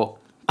them? Or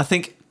I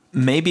think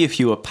maybe if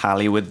you were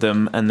pally with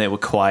them and they were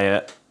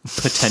quiet,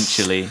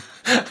 potentially.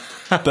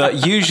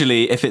 But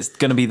usually if it's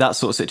going to be that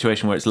sort of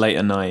situation where it's late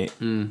at night,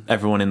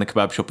 everyone in the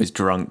kebab shop is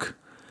drunk.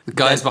 the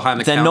guys behind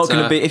the they're counter... not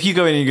going to be... If you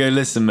go in and you go,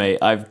 listen, mate,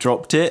 I've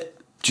dropped it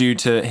due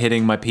to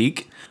hitting my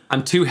peak.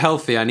 I'm too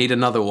healthy. I need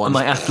another one.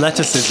 My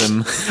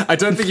athleticism. I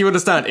don't think you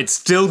understand. It's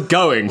still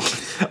going.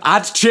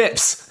 Add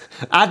chips.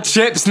 Add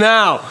chips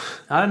now.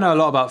 I don't know a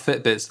lot about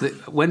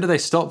Fitbits. When do they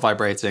stop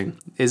vibrating?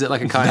 Is it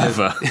like a kind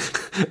Never.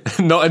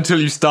 Not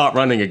until you start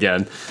running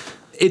again.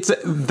 It's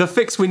the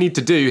fix we need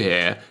to do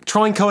here.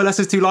 Try and coalesce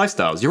these two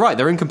lifestyles. You're right,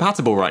 they're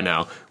incompatible right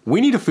now. We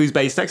need a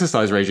food-based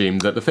exercise regime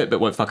that the Fitbit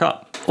won't fuck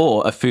up.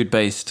 Or a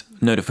food-based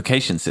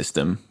notification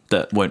system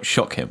that won't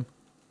shock him.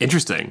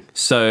 Interesting.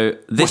 So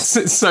this...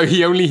 So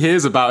he only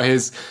hears about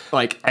his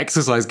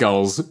exercise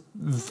goals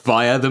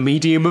via the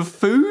medium of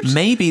food?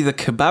 Maybe the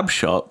kebab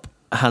shop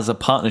has a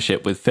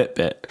partnership with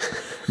Fitbit.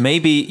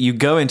 Maybe you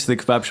go into the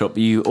kebab shop,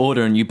 you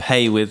order and you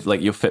pay with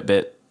your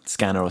Fitbit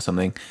scanner or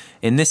something.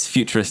 In this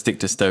futuristic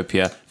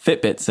dystopia,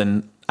 Fitbits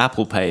and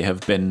Apple Pay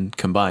have been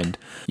combined.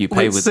 You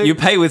pay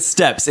with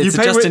steps. It's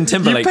a Justin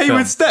Timberlake film. You pay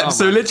with steps. Oh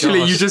so literally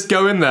gosh. you just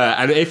go in there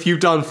and if you've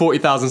done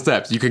 40,000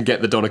 steps, you can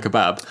get the doner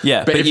kebab.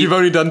 Yeah, But if you've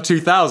only done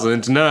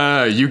 2,000,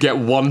 no, you get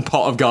one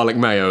pot of garlic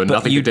mayo and But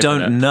nothing you to dip in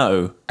don't it.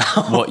 know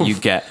what you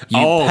get. You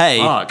pay,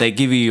 fuck. they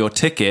give you your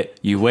ticket,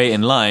 you wait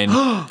in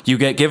line, you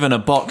get given a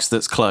box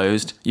that's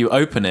closed, you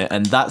open it,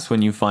 and that's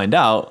when you find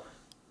out,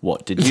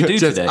 what did you do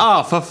today?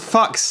 For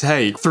fuck's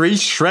sake. 3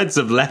 shreds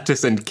of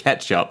lettuce and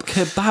ketchup.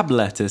 Kebab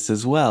lettuce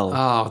as well.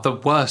 Oh, the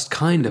worst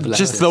kind of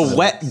lettuce. Just the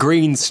wet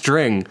green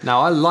string. Now,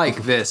 I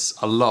like this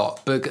a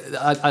lot, but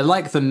I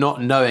like the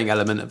not knowing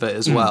element of it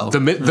as well. The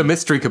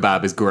mystery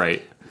kebab is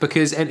great.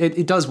 Because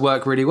it does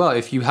work really well.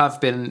 If you have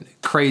been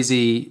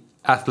crazy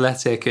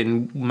athletic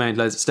and made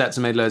loads of steps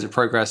and made loads of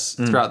progress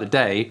throughout the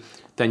day,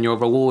 then you're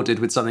rewarded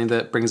with something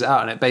that brings it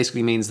out. And it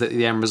basically means that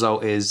the end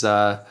result is...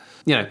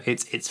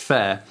 it's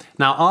fair.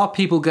 Now, are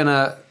people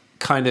gonna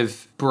kind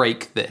of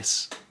break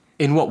this?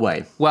 In what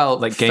way? Well,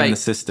 game the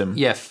system.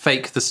 Yeah,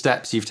 fake the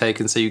steps you've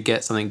taken so you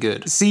get something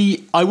good.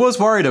 See, I was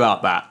worried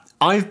about that.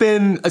 I've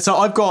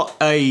got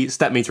a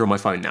step meter on my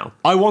phone now.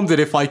 I wondered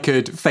if I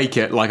could fake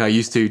it like I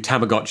used to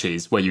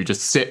Tamagotchis, where you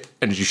just sit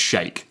and just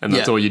shake, and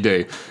that's all you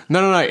do.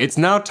 No. It's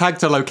now tagged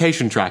to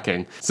location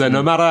tracking. So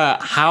no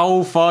matter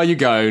how far you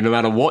go, no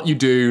matter what you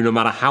do, no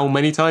matter how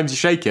many times you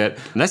shake it,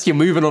 unless you're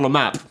moving on a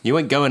map, you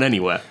ain't going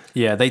anywhere.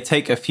 Yeah, they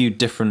take a few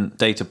different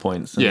data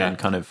points and then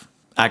kind of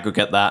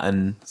aggregate that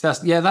and... So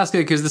that's good,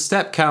 because the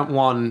step count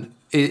one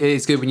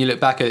is good when you look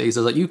back at it. It's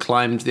like, you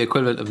climbed the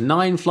equivalent of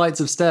 9 flights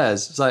of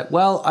stairs. It's like,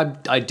 well,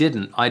 I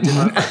didn't. I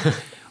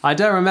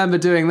don't remember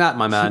doing that,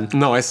 my man.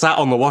 No, I sat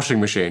on the washing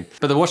machine.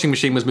 But the washing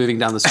machine was moving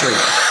down the street.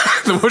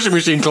 The washing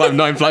machine climbed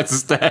 9 flights of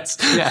stairs.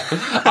 Yeah,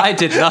 I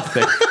did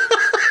nothing.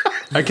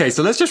 Okay,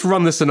 so let's just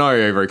run the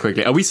scenario very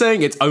quickly. Are we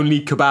saying it's only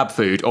kebab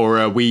food, or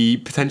are we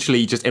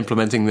potentially just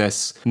implementing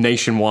this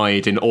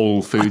nationwide in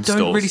all food stores? I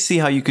don't really see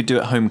how you could do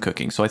it home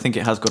cooking, so I think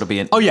it has got to be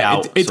an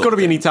it's got to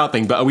be an eat out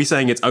thing, but are we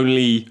saying it's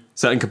only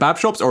certain kebab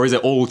shops, or is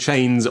it all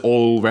chains,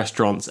 all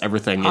restaurants,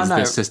 everything is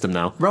this system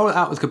now? Roll it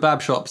out with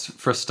kebab shops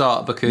for a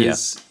start,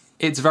 because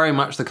it's very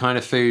much the kind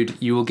of food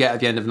you will get at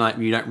the end of the night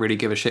where you don't really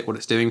give a shit what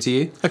it's doing to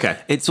you. Okay.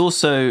 It's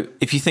also,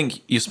 if you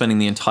think you're spending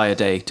the entire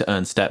day to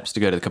earn steps to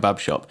go to the kebab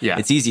shop,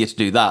 it's easier to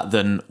do that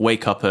than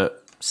wake up at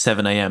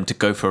 7 a.m. to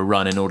go for a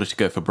run in order to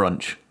go for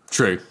brunch.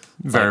 True.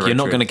 Very you're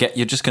not true. going to get,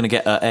 you're just going to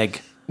get an egg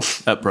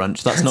at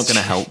brunch. That's not going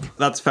to help.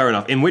 That's fair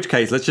enough. In which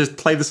case, let's just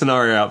play the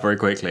scenario out very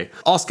quickly.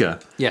 Oscar.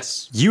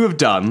 Yes. You have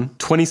done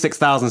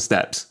 26,000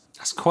 steps.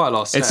 That's quite a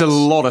lot of steps. It's a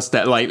lot of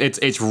steps.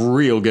 It's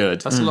real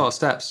good. That's a lot of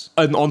steps.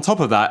 And on top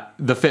of that,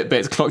 the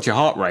Fitbit's clocked your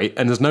heart rate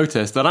and has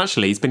noticed that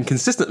actually it's been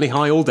consistently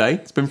high all day.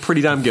 It's been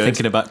pretty damn good.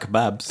 Thinking about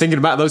kebabs. Thinking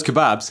about those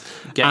kebabs.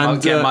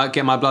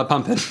 Get my blood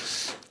pumping.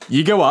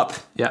 You go up.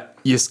 Yeah.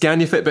 You scan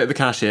your Fitbit at the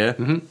cashier.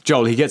 Mm-hmm.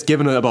 Joel, he gets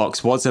given a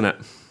box. What's in it?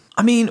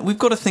 I mean, we've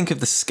got to think of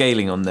the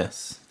scaling on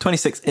this.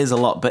 26 is a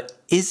lot, but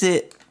is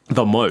it...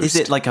 The most. Is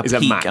it like a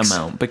peak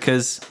amount?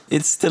 Because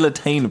it's still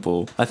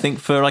attainable. I think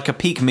for like a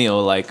peak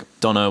meal, like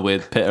doner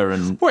with pitta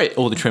and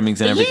all the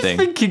trimmings and everything.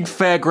 Are you thinking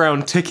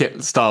fairground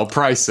ticket style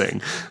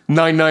pricing?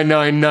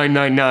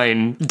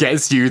 999,999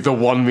 gets you the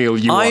one meal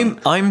you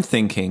want. I'm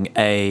thinking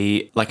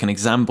an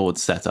exam board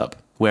setup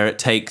where it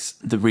takes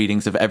the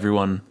readings of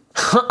everyone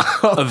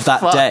of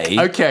that day.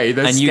 Okay,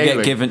 and you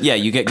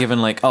scaling. get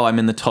given like, I'm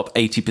in the top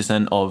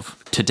 80%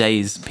 of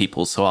today's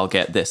people, so I'll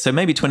get this. So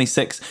maybe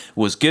 26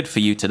 was good for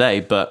you today,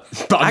 but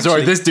I'm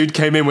sorry, this dude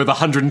came in with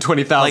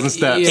 120,000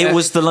 steps. It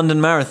was the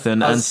London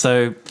Marathon, and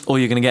so all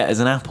you're going to get is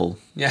an apple.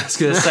 Yeah, I was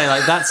going to say,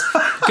 that's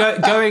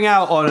going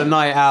out on a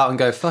night out and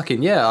go,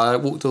 fucking yeah, I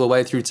walked all the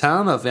way through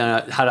town. I've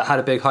had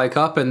a big hike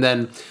up, and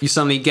then you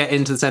suddenly get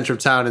into the centre of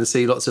town and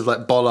see lots of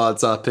like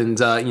bollards up, and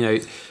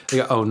you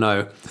go, oh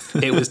no,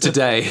 it was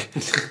today.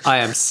 I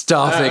am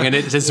starving, and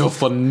it is all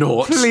for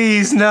naught.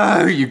 Please,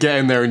 no. You get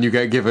in there and you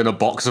get given a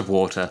box of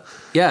water.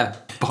 Yeah,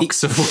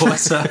 box of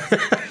water.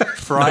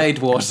 Fried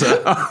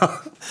water.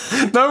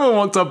 No one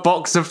wants a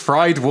box of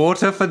fried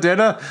water for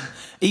dinner.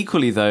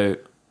 Equally, though,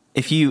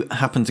 if you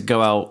happen to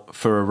go out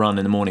for a run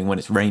in the morning when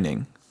it's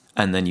raining,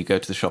 and then you go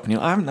to the shop and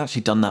I haven't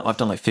actually done that. I've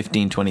done like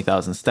 15,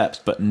 20,000 steps,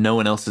 but no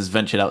one else has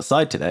ventured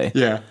outside today.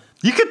 Yeah.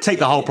 You could take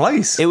the whole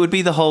place. It would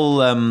be the whole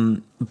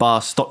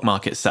bar stock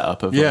market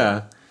setup of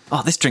Yeah.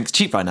 oh, this drink's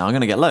cheap right now. I'm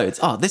going to get loads.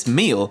 Oh, this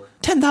meal,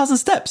 10,000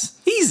 steps.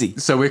 Easy.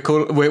 So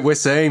we're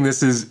saying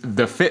this is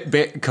the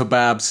Fitbit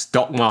kebab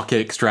stock market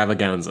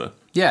extravaganza.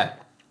 Yeah.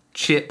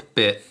 Chip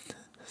bit.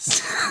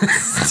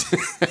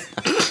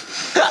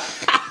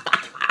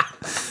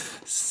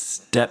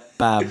 Step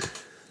bab.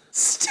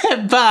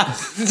 Step bab.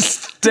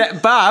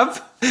 Step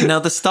bab. Now,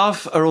 the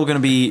staff are all going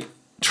to be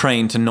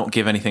trained to not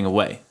give anything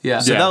away. Yeah.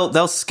 So Yeah.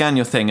 they'll scan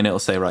your thing and it'll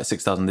say, right,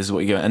 6,000, this is what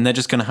you get. And they're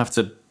just going to have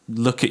to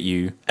look at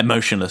you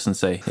emotionless and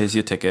say, here's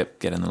your ticket,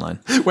 get in the line.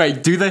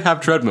 Wait, do they have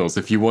treadmills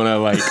if you want to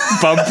like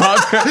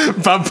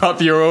bump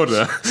up your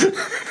order?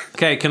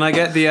 Okay, can I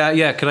get the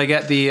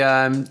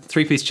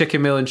 3-piece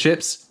chicken meal and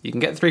chips? You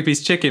can get the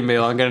 3-piece chicken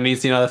meal. I'm going to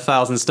need another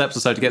 1,000 steps or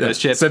so to get those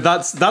chips. So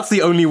that's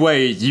the only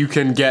way you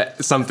can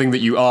get something that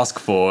you ask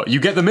for. You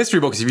get the mystery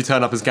box if you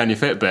turn up and scan your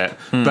Fitbit,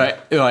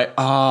 but you're like,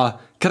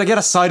 can I get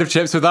a side of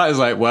chips with that? It's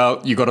like, well,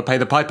 you got to pay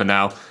the piper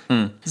now.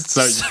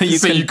 So You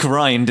can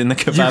grind in the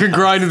kebab. you can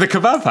grind in the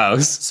kebab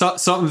house.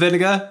 Salt and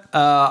vinegar?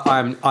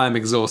 I'm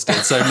exhausted,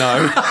 so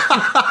no.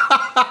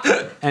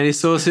 Any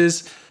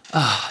sauces?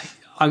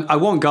 I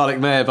want garlic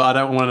mayo, but I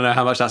don't want to know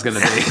how much that's going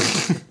to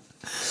be.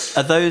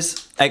 Are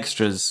those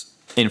extras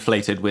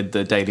inflated with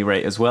the daily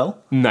rate as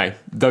well? No,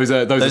 those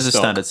are stock.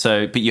 Standard.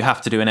 So, but you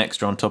have to do an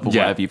extra on top of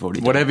whatever you've already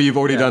done. Whatever you've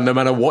already done, no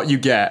matter what you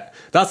get.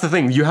 That's the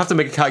thing. You have to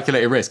make a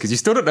calculated risk because you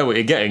still don't know what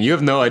you're getting. You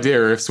have no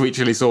idea if sweet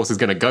chili sauce is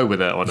going to go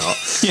with it or not.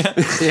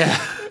 Yeah.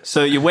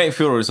 So you're waiting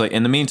for your orders. Like,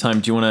 in the meantime,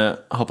 do you want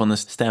to hop on the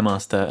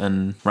Stairmaster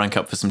and rank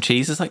up for some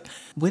cheese? It's like,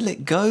 will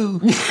it go?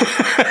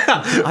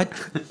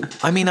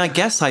 I mean, I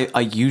guess I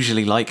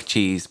usually like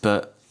cheese,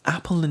 but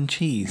apple and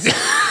cheese.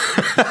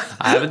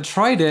 I haven't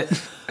tried it.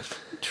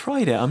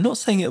 Tried it. I'm not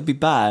saying it'll be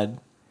bad.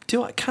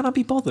 Can I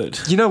be bothered?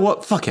 You know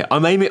what? Fuck it.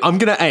 I'm going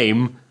to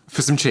aim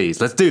for some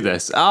cheese. Let's do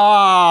this.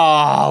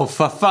 Oh,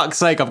 for fuck's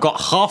sake. I've got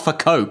half a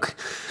Coke.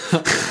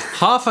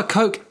 Half a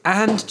Coke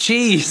and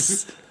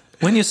cheese.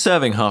 When you're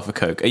serving half a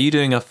Coke, are you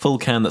doing a full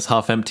can that's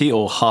half empty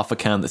or half a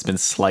can that's been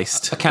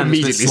sliced? A can that's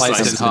been Immediately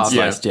sliced in half.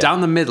 sliced, yeah. Down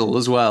the middle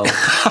as well.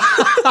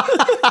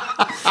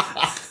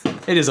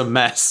 It is a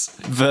mess.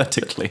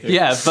 Vertically.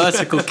 Yeah,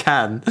 vertical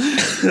can.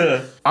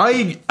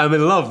 I am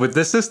in love with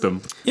this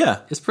system. Yeah.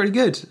 It's pretty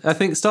good. I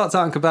think it starts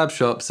out in kebab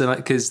shops, and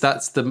because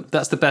that's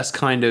the best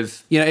kind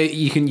of,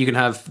 you can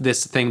have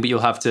this thing, but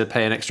you'll have to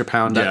pay an extra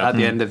pound at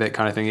the end of it,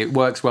 kind of thing. It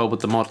works well with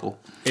the model.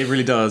 It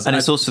really does. And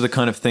it's also the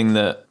kind of thing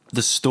that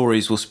the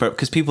stories will spread,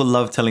 because people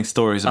love telling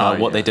stories about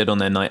what they did on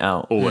their night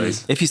out.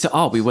 Always. If you say,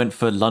 we went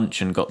for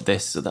lunch and got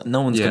this, so that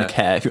no one's going to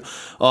care. If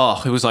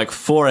it was like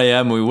 4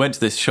 a.m. we went to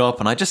this shop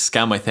and I just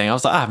scanned my thing. I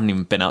was like, I haven't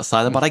even been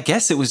outside, but I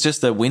guess it was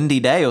just a windy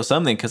day or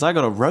something because I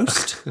got a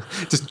roast.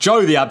 Just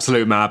Joe, the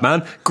absolute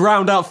madman,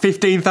 ground out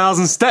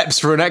 15,000 steps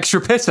for an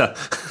extra pitta.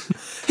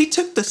 He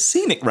took the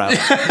scenic route.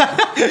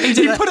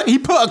 He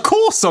put a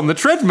course on the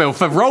treadmill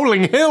for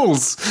rolling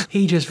hills.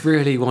 He just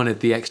really wanted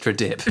the extra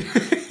dip.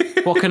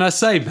 What can I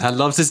say? Man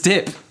loves his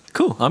dip.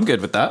 Cool, I'm good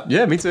with that.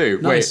 Yeah, me too.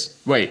 Nice.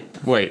 Wait.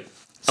 Are we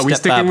Step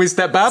sticking Bab. with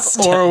Step Bab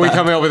or are we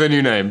coming up with a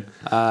new name?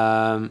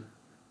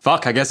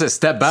 Fuck, I guess it's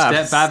Step Bab.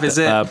 Step Bab is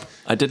it.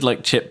 I did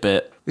like Chip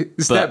Bit.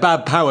 Step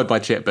Bab powered by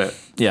Chipbit.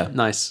 Yeah.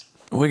 Nice.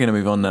 We're going to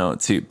move on now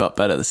to But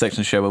Better, the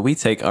section of the show where we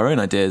take our own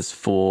ideas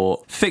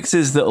for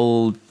fixes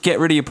that'll get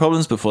rid of your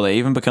problems before they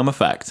even become a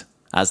fact.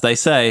 As they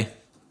say,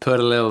 Put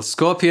a little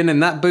scorpion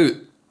in that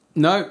boot.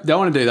 No, don't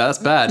want to do that. That's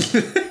bad.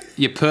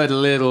 You put a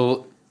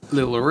little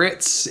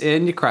Ritz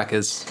in your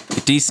crackers.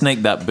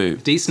 de-snake that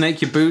boot.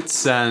 Desnake your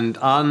boots and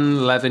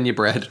unleaven your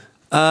bread.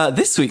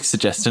 This week's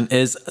suggestion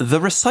is The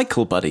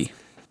Recycle Buddy.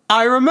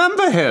 I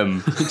remember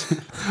him.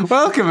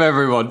 Welcome,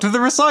 everyone, to the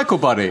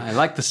Recycle Buddy. I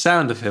like the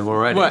sound of him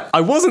already. Well,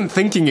 I wasn't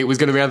thinking it was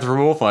going to be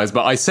anthropomorphized,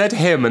 but I said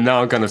him, and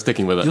now I'm kind of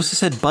sticking with it. You also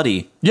said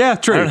buddy. Yeah,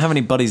 true. I don't have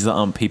any buddies that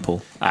aren't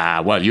people.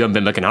 Well, you haven't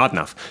been looking hard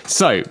enough.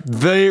 So,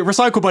 the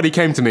Recycle Buddy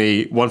came to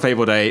me one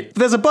fateful day.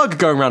 There's a bug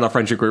going around our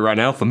friendship group right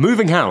now for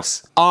moving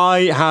house.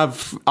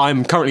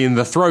 I'm currently in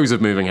the throes of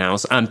moving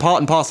house, and part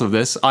and parcel of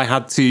this, I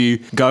had to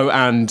go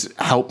and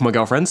help my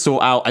girlfriend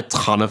sort out a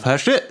ton of her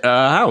shit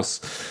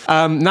house.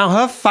 Now,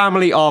 her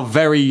family are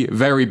very,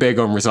 very big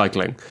on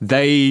recycling.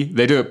 They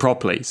do it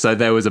properly. So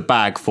there was a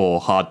bag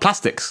for hard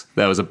plastics.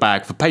 There was a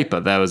bag for paper.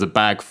 There was a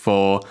bag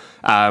for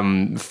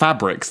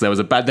fabrics. There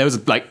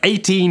was like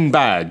 18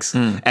 bags.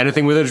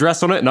 Anything with an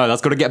address on it? No,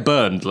 that's got to get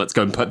burned. Let's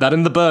go and put that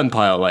in the burn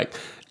pile. Like,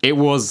 it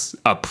was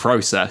a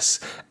process.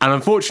 And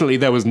unfortunately,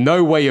 there was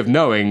no way of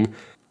knowing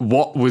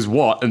what was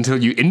what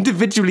until you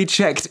individually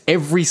checked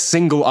every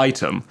single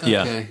item.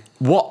 Yeah. Okay.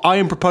 What I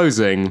am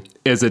proposing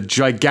is a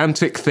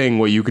gigantic thing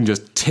where you can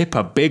just tip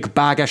a big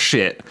bag of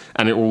shit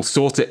and it will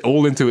sort it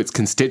all into its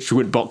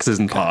constituent boxes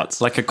and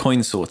parts. Like a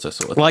coin sorter,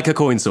 sort of. Like a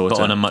coin sorter.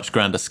 But on a much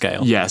grander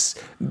scale. Yes.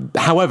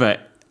 However,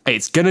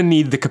 it's going to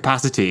need the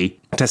capacity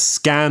to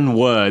scan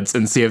words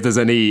and see if there's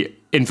any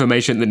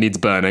information that needs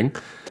burning.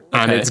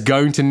 And Okay. it's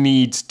going to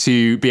need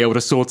to be able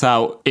to sort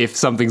out if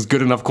something's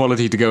good enough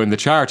quality to go in the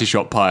charity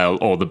shop pile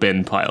or the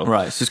bin pile.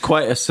 Right, so it's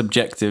quite a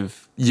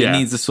subjective Yeah. It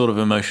needs a sort of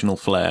emotional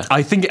flair.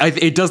 I think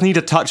it does need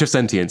a touch of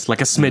sentience,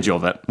 like a smidge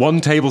of it.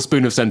 1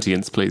 tablespoon of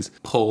sentience, please.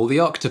 Paul the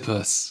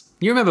Octopus.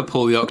 You remember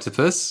Paul the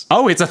Octopus?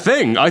 Oh, it's a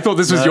thing. I thought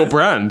this was your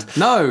brand.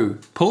 No,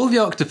 Paul the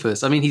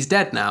Octopus. I mean, he's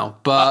dead now,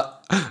 but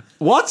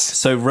What?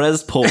 So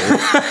Res Paul.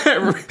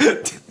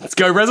 Let's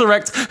go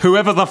resurrect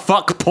whoever the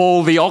fuck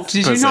Paul the Octopus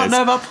did you not is.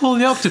 know about Paul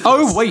the Octopus?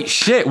 Oh, wait,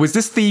 shit. Was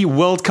this the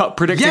World Cup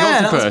predicting yeah,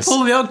 octopus? that was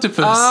Paul the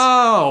Octopus.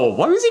 Oh,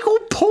 why was he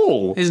called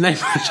Paul? His name,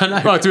 I don't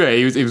know. Oh, yeah,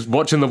 he was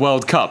watching the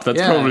World Cup. That's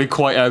Yeah. probably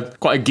quite a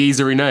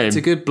geezery name. It's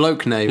a good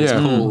bloke name. It's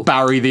Paul.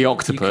 Barry the You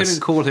Octopus.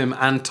 couldn't call him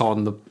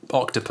Anton the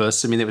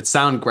Octopus. I mean, it would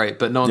sound great,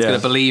 but no one's Yeah.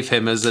 going to believe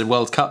him as a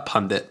World Cup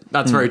pundit.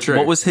 That's very true.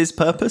 What was his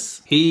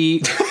purpose?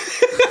 He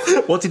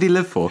What did he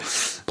live for?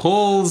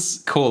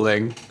 Paul's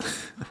calling,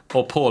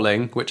 or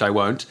Pauling, which I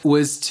won't,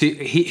 was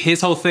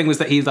his whole thing was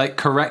that he like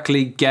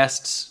correctly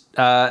guessed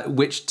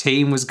which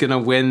team was going to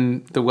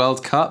win the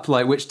World Cup,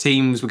 like which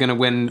teams were going to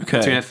win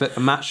between a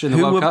match in the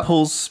Who World were Cup.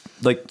 Paul's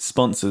like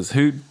sponsors?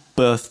 Who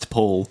birthed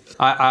Paul?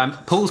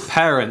 Paul's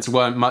parents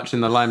weren't much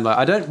in the limelight.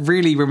 I don't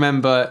really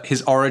remember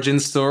his origin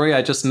story.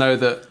 I just know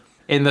that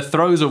in the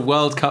throes of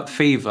World Cup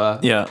fever,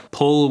 Yeah.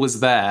 Paul was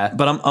there.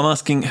 But I'm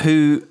asking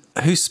who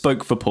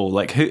spoke for Paul?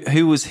 Like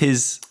who was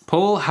his?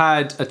 Paul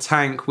had a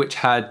tank which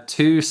had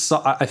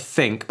I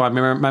think my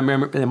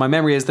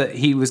memory is that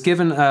he was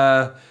given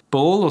a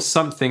ball or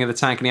something in the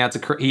tank, and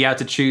he had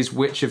to choose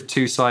which of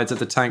 2 sides of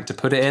the tank to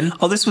put it in.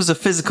 Oh, this was a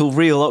physical,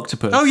 real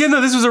octopus. Oh, yeah, no,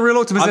 this was a real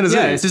octopus in a zoo.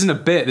 Yeah, this isn't a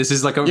bit. This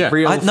is like a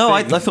real. I thing.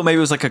 thought maybe it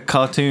was like a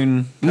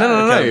cartoon.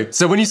 No.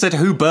 So when you said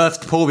who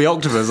birthed Paul the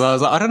Octopus, I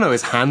was like, I don't know,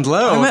 his handler?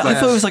 I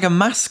thought it was like a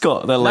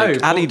mascot that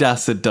like Paul-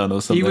 Adidas had done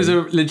or something. He was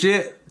a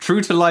legit,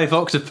 true to life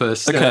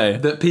octopus. Okay.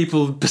 That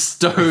people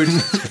bestowed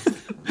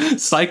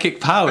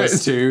psychic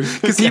powers to.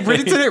 Because he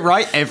predicted it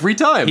right every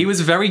time. He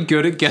was very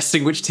good at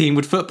guessing which team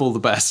would football the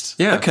best.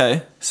 Yeah.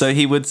 Okay, so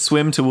he would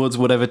swim towards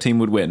whatever team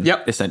would win.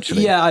 Yep.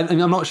 Essentially. Yeah, I'm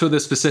not sure the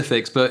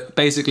specifics, but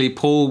basically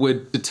Paul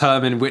would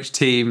determine which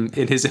team,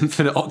 in his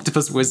infinite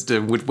octopus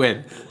wisdom, would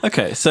win.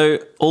 Okay, so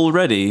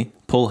already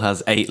Paul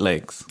has 8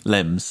 limbs.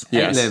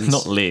 Yes. 8 limbs.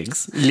 Not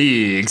legs.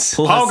 Leagues.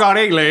 Paul Paul has, got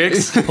 8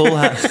 legs, Paul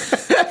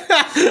has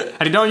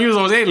and he don't use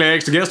those 8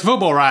 legs to guess the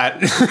football right.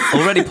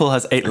 already Paul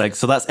has 8 legs,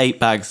 so that's 8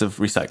 bags of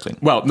recycling.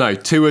 Well, no,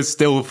 2 is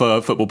still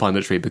for football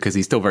punditry because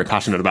he's still very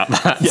passionate about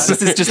that. Yeah,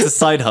 this is just a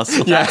side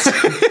hustle. Yes.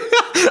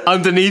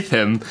 Underneath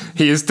him,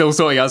 he is still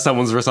sorting out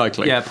someone's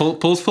recycling. Yeah,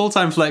 Paul's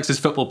full-time flex is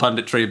football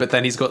punditry, but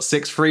then he's got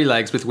 6 free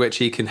legs with which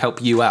he can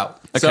help you out.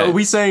 So Okay. are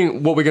we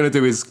saying what we're going to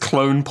do is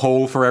clone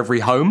Paul for every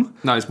home?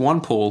 No, it's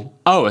one Paul.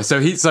 Oh, so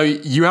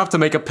you have to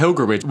make a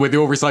pilgrimage with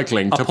your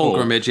recycling to Paul.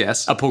 Pilgrimage,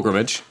 yes. A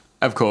pilgrimage,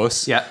 of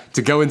course. Yeah.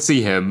 To go and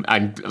see him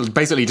and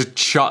basically just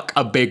chuck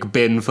a big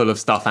bin full of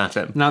stuff at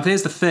him. Now,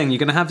 here's the thing. You're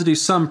going to have to do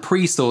some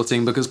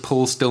pre-sorting because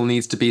Paul still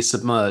needs to be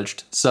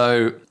submerged.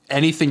 So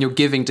anything you're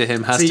giving to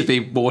him has See, to be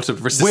water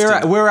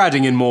resistant. We're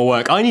adding in more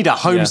work. I need a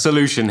home Yeah.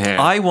 solution here.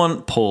 I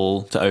want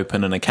Paul to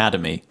open an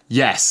academy.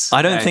 yes.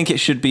 I don't Okay. think it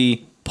should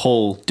be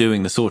Paul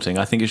doing the sorting.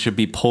 I think it should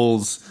be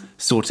Paul's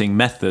sorting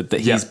method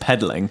that he's Yep.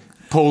 peddling.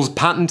 Paul's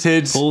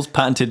patented. Paul's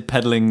patented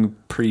peddling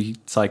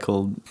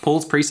pre-cycle.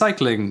 Paul's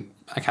Pre-Cycling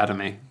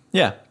Academy.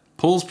 Yeah.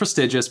 Paul's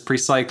prestigious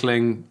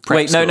pre-cycling prep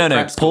Wait, no.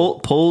 prep school.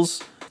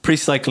 Paul's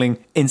Pre-Cycling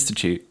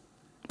Institute.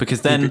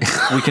 Because then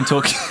we can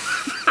talk.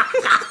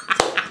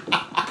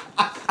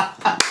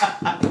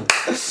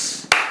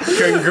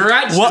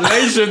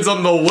 Congratulations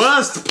on the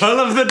worst pull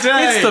of the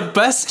day. It's the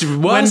best,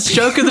 worst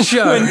joke of the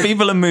show. When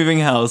people are moving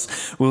house,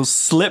 we'll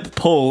slip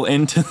Paul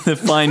into the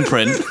fine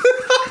print.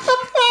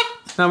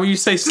 Now, when you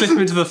say slip him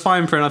into the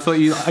fine print, I thought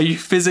are you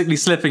physically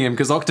slipping him?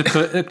 Because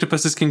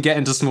octopuses can get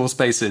into small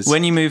spaces.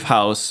 When you move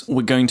house,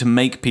 we're going to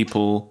make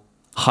people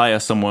hire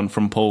someone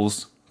from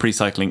Paul's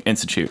Pre-Cycling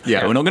Institute.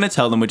 Yeah. But we're not going to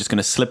tell them, we're just going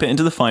to slip it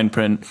into the fine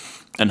print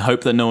and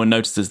hope that no one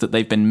notices that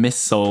they've been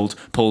missold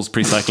Paul's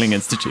Pre-Cycling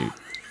Institute.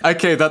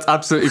 Okay, that's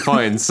absolutely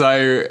fine.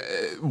 So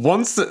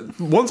once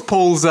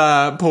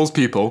Paul's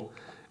pupil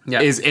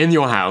Yeah. is in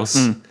your house,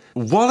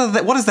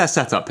 what is their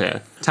setup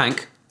here?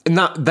 Tank.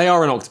 No, they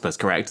are an octopus,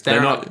 correct? They're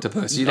an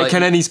octopus.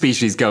 Can any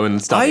species go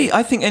and study?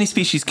 I think any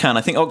species can.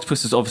 I think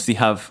octopuses obviously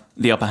have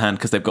the upper hand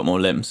because they've got more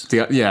limbs.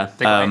 Yeah,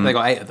 They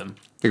got 8 of them.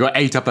 they got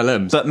 8 upper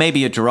limbs. But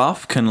maybe a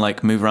giraffe can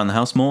like move around the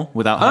house more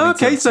without having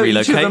Okay, to so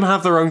relocate. each of them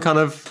have their own kind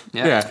of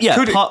Yeah. Yeah,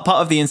 Could it- part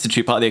of the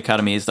institute, part of the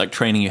academy is like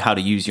training you how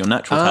to use your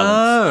natural talents.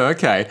 Oh,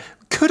 okay.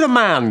 Could a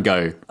man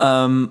go?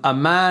 A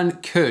man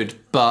could,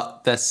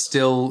 but they're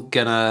still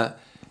gonna.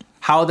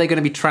 How are they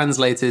going to be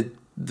translated?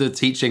 The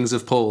teachings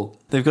of Paul.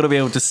 They've got to be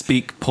able to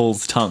speak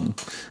Paul's tongue.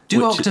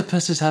 Do which-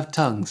 octopuses have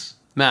tongues?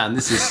 Man,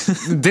 this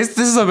is This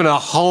has opened a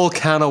whole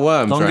can of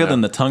worms. Longer right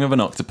than now. the tongue of an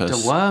octopus.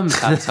 the worms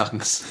have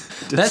tongues.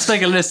 Let's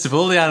make a list of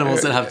all the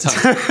animals that have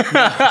tongues.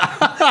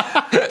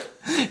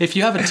 If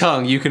you have a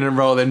tongue, you can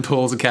enroll in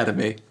Paul's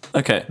Academy.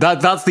 Okay.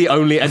 That's the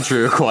only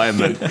entry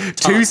requirement.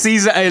 2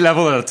 C's at A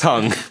level and a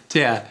tongue.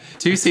 Yeah,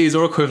 2 C's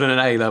or equivalent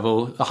at A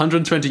level,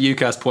 120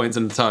 UCAS points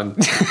and a tongue.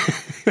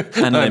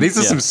 And Oh, then- these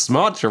are yeah. some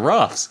smart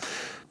giraffes.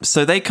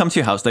 So they come to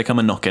your house, they come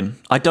a knocking.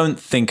 I don't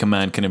think a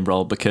man can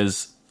enroll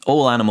because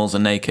all animals are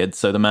naked,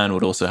 so the man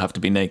would also have to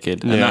be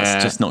naked, and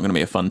that's just not going to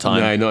be a fun time.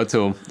 No, not at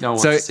all. No one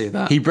wants to see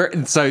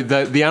that. So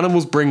the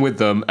animals bring with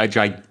them a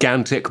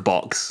gigantic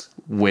box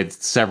with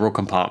several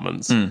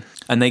compartments.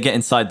 And they get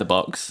inside the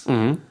box,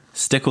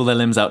 stick all their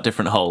limbs out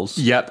different holes.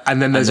 Yep,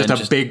 and then there's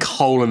just a big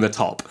hole in the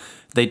top.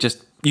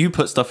 You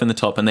put stuff in the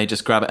top and they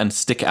just grab it and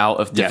stick it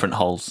out of different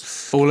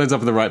holes. All ends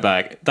up in the right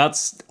bag.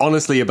 That's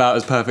honestly about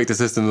as perfect a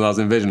system as I was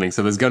envisioning.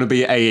 So there's going to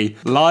be a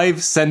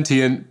live,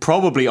 sentient,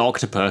 probably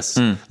octopus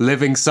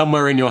living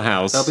somewhere in your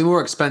house. They'll be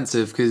more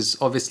expensive because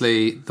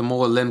obviously the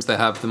more limbs they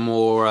have, the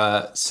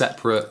more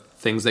separate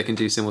things they can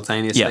do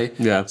simultaneously.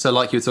 Yeah. So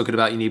like you were talking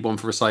about, you need one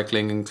for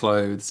recycling and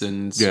clothes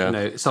and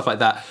stuff like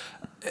that.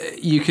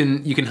 You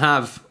can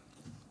have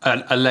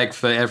a leg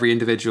for every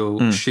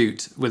individual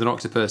shoot with an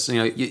octopus.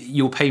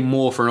 You'll pay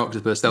more for an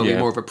octopus. There'll be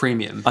more of a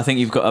premium. I think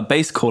you've got a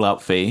base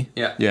call-out fee,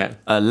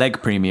 a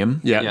leg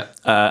premium,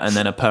 and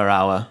then a per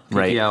hour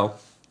rate. PPL.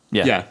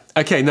 Yeah.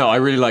 Okay. No, I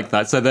really like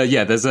that. So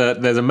there's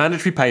a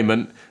mandatory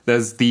payment.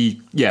 There's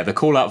the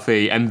call out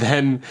fee, and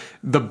then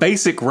the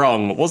basic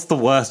rung. What's the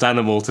worst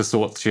animal to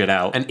sort shit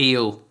out? An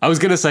eel. I was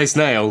gonna say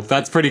snail.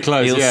 That's pretty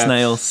close. Eel,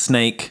 snail,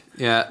 snake.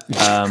 Yeah.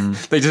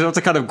 They just have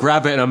to kind of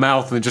grab it in a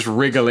mouth and just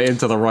wriggle it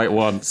into the right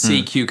one.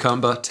 Sea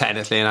cucumber,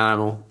 technically an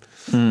animal.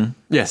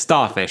 Yeah,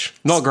 starfish.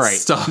 Not great.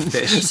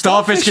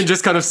 Starfish can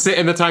just kind of sit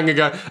in the tank and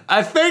go,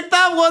 I think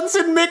that one's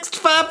in mixed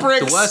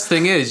fabrics. The worst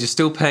thing is you're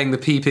still paying the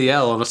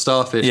PPL on a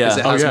starfish because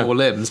it has more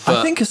limbs. But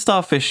I think a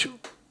starfish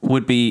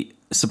would be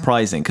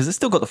surprising because it's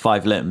still got the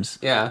 5 limbs.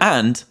 Yeah.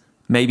 And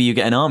maybe you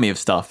get an army of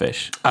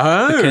starfish.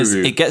 Oh. Because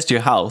it gets to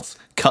your house,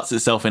 cuts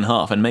itself in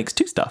half and makes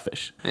 2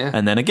 starfish. Yeah.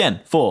 And then again,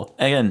 4,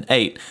 again,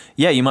 8.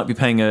 Yeah, you might be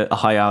paying a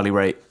high hourly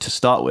rate to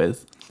start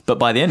with, but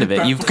by the end of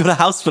it, you've got a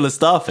house full of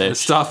starfish.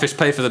 Starfish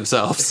pay for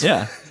themselves.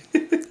 Yeah.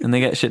 And they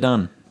get shit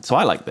done. So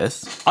I like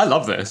this. I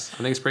love this. I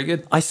think it's pretty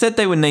good. I said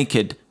they were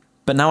naked,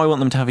 but now I want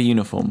them to have a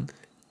uniform.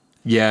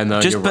 Yeah, no,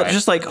 you're right.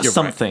 Just like You're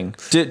something.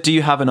 Right. Do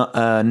you have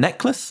a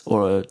necklace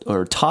or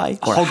a tie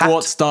or a hat?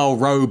 Hogwarts-style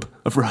robe.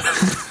 Of robe.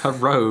 A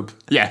robe.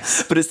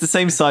 Yes. But it's the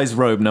same size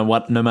robe no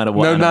matter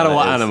what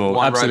animal.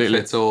 One Absolutely.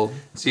 robe fits all.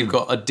 So you've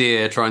got a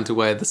deer trying to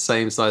wear the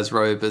same size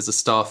robe as a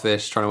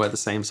starfish, trying to wear the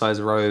same size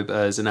robe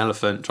as an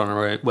elephant, trying to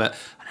wear... An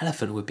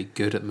elephant would be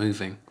good at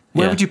moving.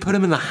 Where Yeah. would you put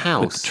him in the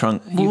house?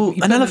 Trunk. You Well,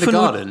 put them in the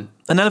garden.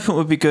 An elephant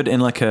would be good in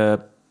like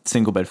a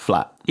single bed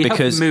flat He'd help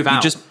because you move you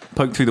out. just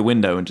poke through the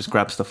window and just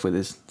grab stuff with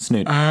his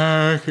snoot.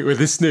 With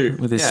his snoot.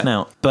 With his Yeah.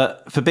 snout.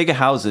 But for bigger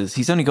houses,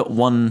 he's only got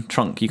one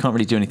trunk. You can't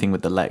really do anything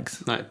with the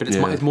legs. No, but it's,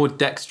 Yeah. it's more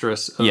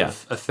dexterous of Yeah.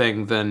 a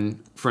thing than,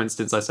 for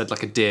instance, I said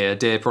like a deer. A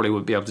deer probably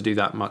wouldn't be able to do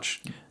that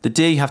much. The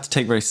deer you have to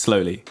take very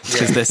slowly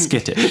because they're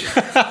skittish.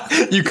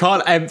 You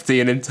can't empty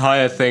an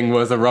entire thing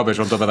worth of rubbish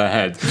on top of their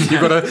head.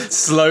 You've got to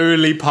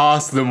slowly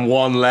pass them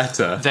one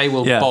letter. They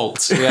will Yeah.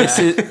 bolt. This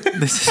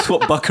is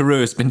what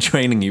Buckaroo has been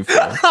training you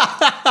for.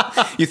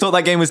 You thought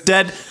that game was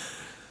dead?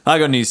 I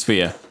got news for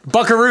you.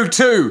 Buckaroo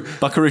 2!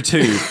 Buckaroo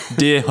 2,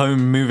 Deer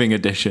Home Moving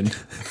Edition.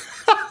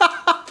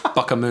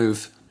 Buck a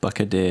move. Buck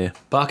a deer.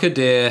 Buck a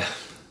deer.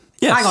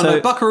 Yeah, Hang on, so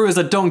no, Buckaroo is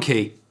a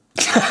donkey.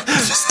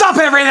 Stop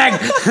everything!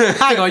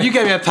 Hang on, you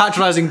gave me a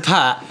patronising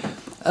pat.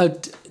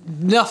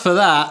 Enough of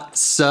that,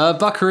 sir.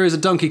 Buckaroo is a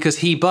donkey because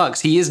he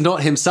bucks. He is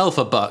not himself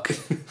a buck.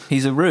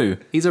 he's a roo.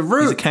 He's a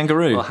roo. He's a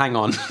kangaroo. Well, hang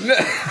on.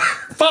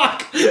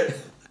 Fuck!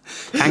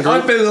 Kangaroo.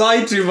 I've been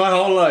lied to my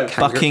whole life.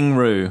 Bucking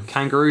roo.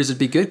 Kangaroos would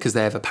be good because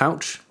they have a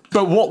pouch.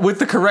 But what would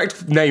the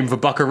correct name for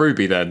Buckaroo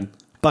be then?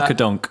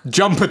 Buckadonk.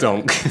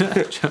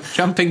 Jumpadonk.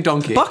 Jumping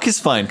donkey. Buck is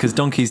fine because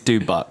donkeys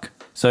do buck.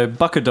 So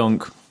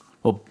Buckadonk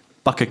or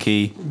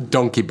Buckakey.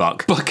 Donkey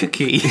buck. Buck a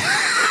key.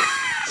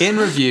 In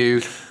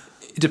review,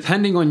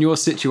 depending on your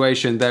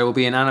situation, there will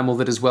be an animal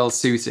that is well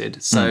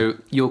suited. So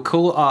you'll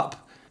call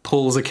up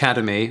Paul's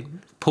Academy,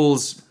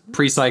 Paul's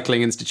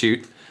Pre-Cycling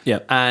Institute,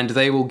 Yep. and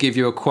they will give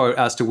you a quote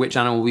as to which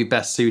animal will be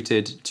best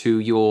suited to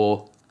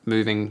your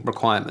moving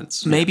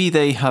requirements. Maybe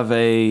they have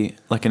an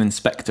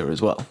inspector as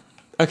well.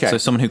 Okay. So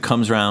someone who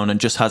comes around and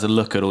just has a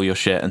look at all your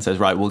shit and says,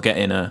 right, we'll get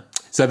in a...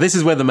 So this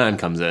is where the man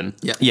comes in.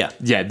 Yeah. Yeah.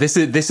 Yeah, this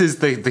is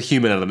the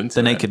human element.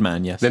 The naked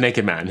man, yes. The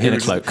naked man. in a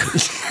cloak.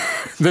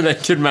 The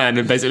naked man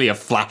in basically a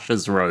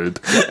flasher's robe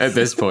at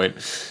this point,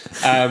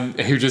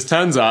 who just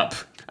turns up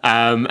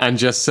and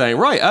just saying,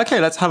 right, okay,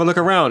 let's have a look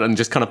around, and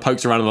just kind of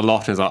pokes around in the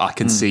lot and is like, I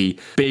can see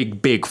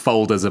big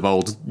folders of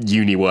old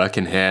uni work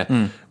in here.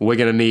 We're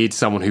going to need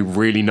someone who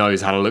really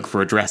knows how to look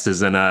for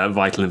addresses and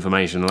vital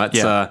information. Let's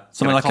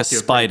Something like a cost you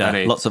spider, pretty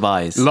penny. lots of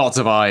eyes. Lots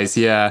of eyes,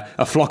 yeah.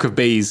 A flock of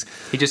bees.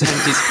 He just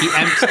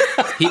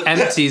he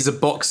empties a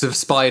box of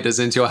spiders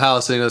into your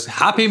house and he goes,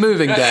 happy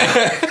moving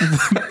day.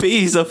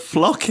 Bees are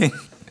flocking.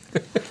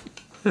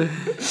 Yeah,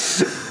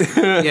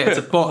 it's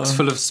a box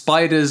full of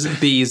spiders,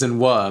 bees, and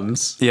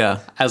worms. Yeah.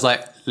 I was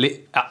like,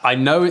 I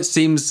know it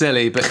seems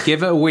silly, but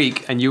give it a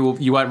week and you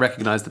won't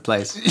recognize the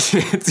place.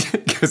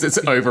 Because it's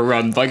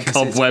overrun by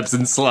cobwebs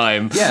and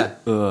slime. Yeah,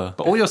 but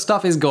all your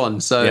stuff is gone.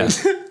 So Yeah.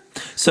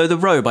 So the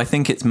robe, I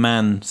think it's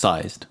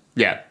man-sized.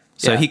 Yeah.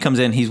 So Yeah. he comes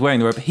in, he's wearing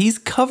the robe, he's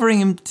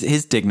covering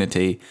his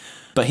dignity,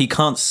 but he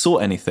can't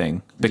sort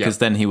anything because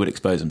then he would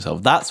expose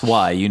himself. That's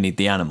why you need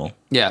the animal.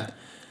 Yeah.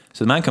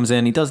 So the man comes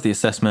in, he does the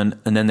assessment,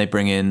 and then they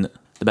bring in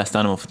the best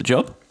animal for the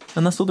job,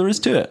 and that's all there is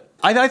to it.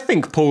 I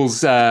think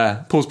Paul's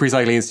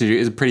Pre-Cycling Institute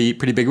is a pretty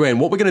big win.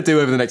 What we're going to do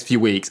over the next few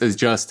weeks is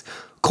just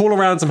call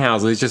around some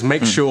houses, just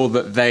make sure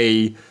that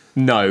they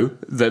know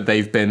that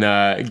they've been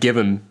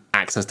given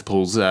access to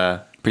Paul's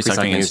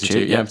Pre-Cycling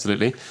Institute. Yeah,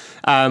 absolutely.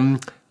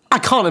 I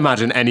can't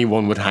imagine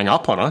anyone would hang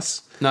up on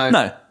us.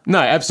 No,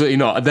 absolutely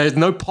not. There's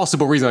no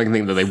possible reason I can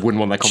think that they wouldn't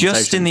want that conversation.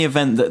 Just in the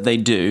event that they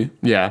do,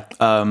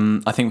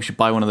 I think we should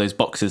buy one of those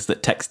boxes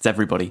that texts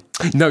everybody.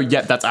 No,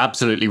 that's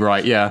absolutely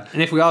right, yeah.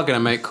 And if we are going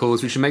to make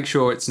calls, we should make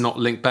sure it's not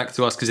linked back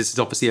to us because this is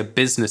obviously a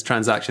business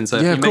transaction. So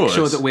Yeah, if of we make sure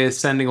course. that we're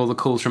sending all the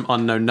calls from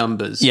unknown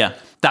numbers, Yeah.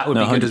 that would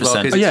No, be good as well.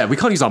 100%. 'cause Oh, yeah, we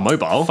can't use our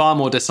mobile. it's far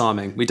more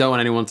disarming. We don't want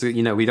anyone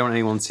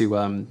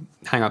to,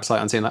 hang up sight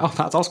on saying like, oh,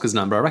 that's Oscar's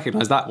number. I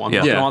recognise that one. Yeah.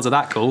 I'm going to Yeah. answer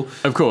that call.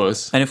 Of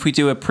course. And if we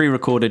do a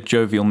pre-recorded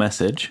jovial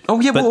message... Oh,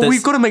 yeah, but well, there's-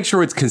 we've got to make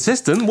sure it's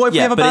consistent. What if we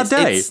have a but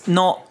bad day? It's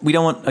not... We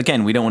don't want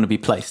to be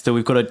placed. So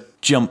we've got to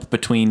jump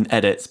between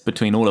edits,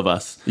 between all of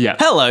us. Yeah.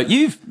 Hello,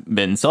 you've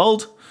been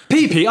sold.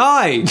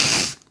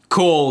 PPI!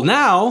 Call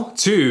now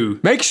to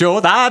Make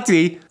sure that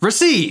he...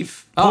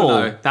 receive. Paul.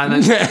 Oh, no.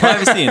 And then,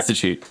 Privacy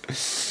Institute.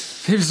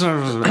 Press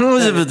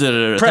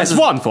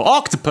 1 for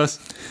octopus.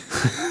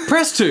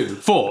 press 2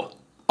 for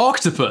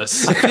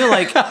octopus. I feel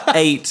like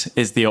 8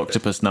 is the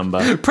octopus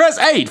number. Press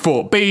 8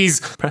 for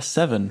bees. Press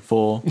 7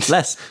 for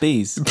less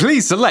bees.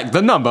 Please select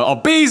the number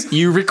of bees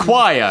you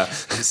require.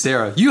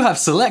 0. You have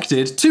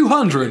selected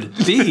 200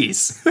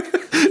 bees.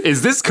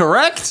 Is this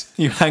correct?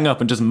 You hang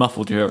up and just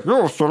muffled your...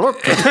 You're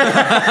selected.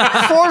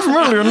 5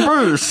 million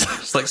bees.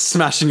 It's like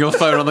smashing your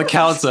phone on the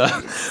counter.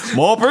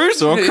 More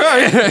bees?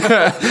 Okay.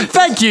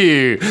 Thank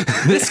you.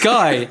 This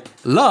guy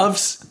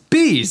loves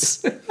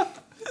bees.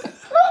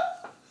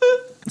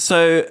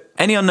 So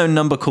any unknown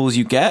number calls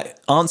you get,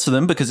 answer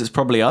them because it's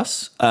probably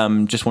us.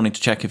 Just wanting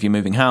to check if you're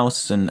moving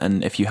house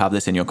and if you have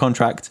this in your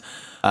contract.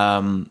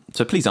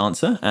 So please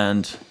answer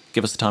and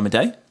give us the time of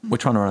day. We're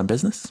trying to run a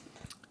business.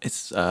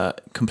 It's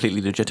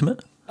completely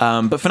legitimate.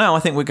 But for now, I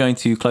think we're going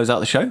to close out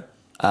the show.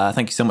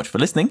 Thank you so much for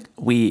listening.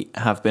 We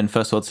have been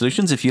First World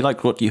Solutions. If you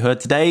liked what you heard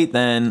today,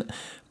 then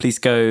please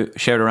go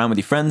share it around with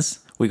your friends.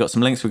 We got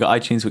some links. We got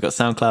iTunes. We got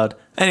SoundCloud.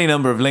 Any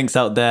number of links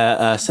out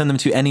there. Send them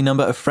to any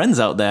number of friends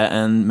out there,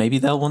 and maybe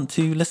they'll want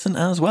to listen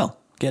as well.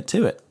 Get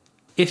to it.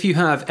 If you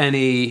have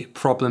any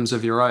problems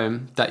of your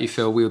own that you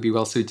feel we would be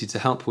well suited to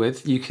help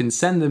with, you can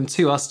send them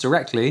to us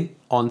directly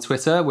on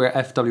Twitter. We're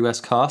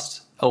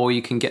FWScast, or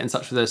you can get in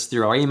touch with us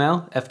through our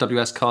email,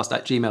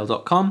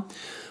 fwscast@gmail.com,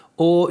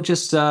 or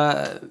just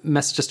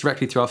message us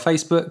directly through our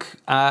Facebook.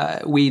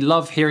 We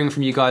love hearing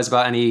from you guys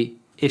about any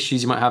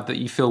issues you might have that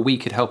you feel we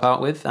could help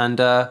out with. And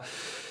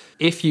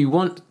if you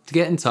want to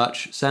get in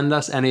touch, send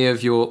us any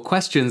of your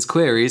questions,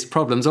 queries,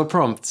 problems, or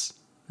prompts.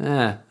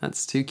 Yeah,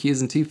 that's 2 Q's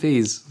and 2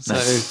 P's. So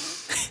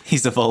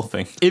He's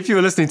evolving. If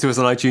you're listening to us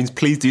on iTunes,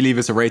 please do leave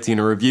us a rating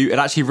and a review. It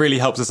actually really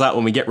helps us out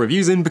when we get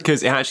reviews in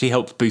because it actually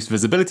helps boost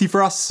visibility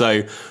for us.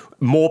 So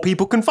more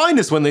people can find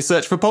us when they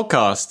search for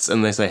podcasts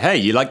and they say, hey,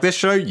 you like this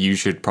show? You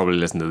should probably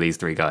listen to these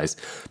 3 guys.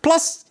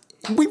 Plus,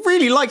 we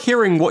really like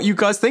hearing what you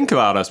guys think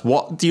about us.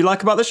 What do you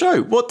like about the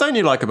show? What don't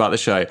you like about the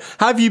show?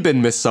 Have you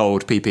been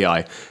missold,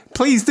 PPI?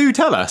 Please do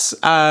tell us,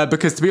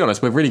 because to be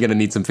honest, we're really going to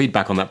need some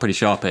feedback on that pretty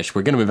sharpish.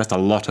 We're going to invest a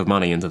lot of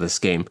money into this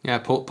scheme. yeah,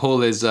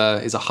 Paul is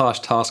a harsh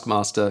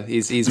taskmaster.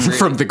 He's really,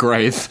 From the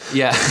grave.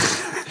 yeah,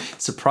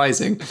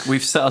 surprising.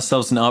 We've set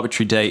ourselves an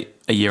arbitrary date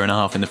 1.5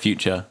 years in the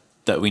future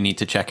that we need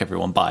to check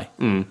everyone by.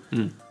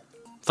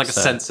 It's like a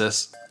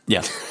census.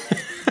 Yeah.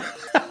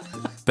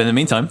 But in the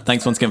meantime,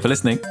 thanks once again for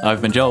listening. I've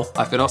been Joel.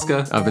 I've been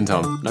Oscar. I've been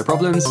Tom. No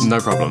problems.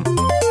 No problem.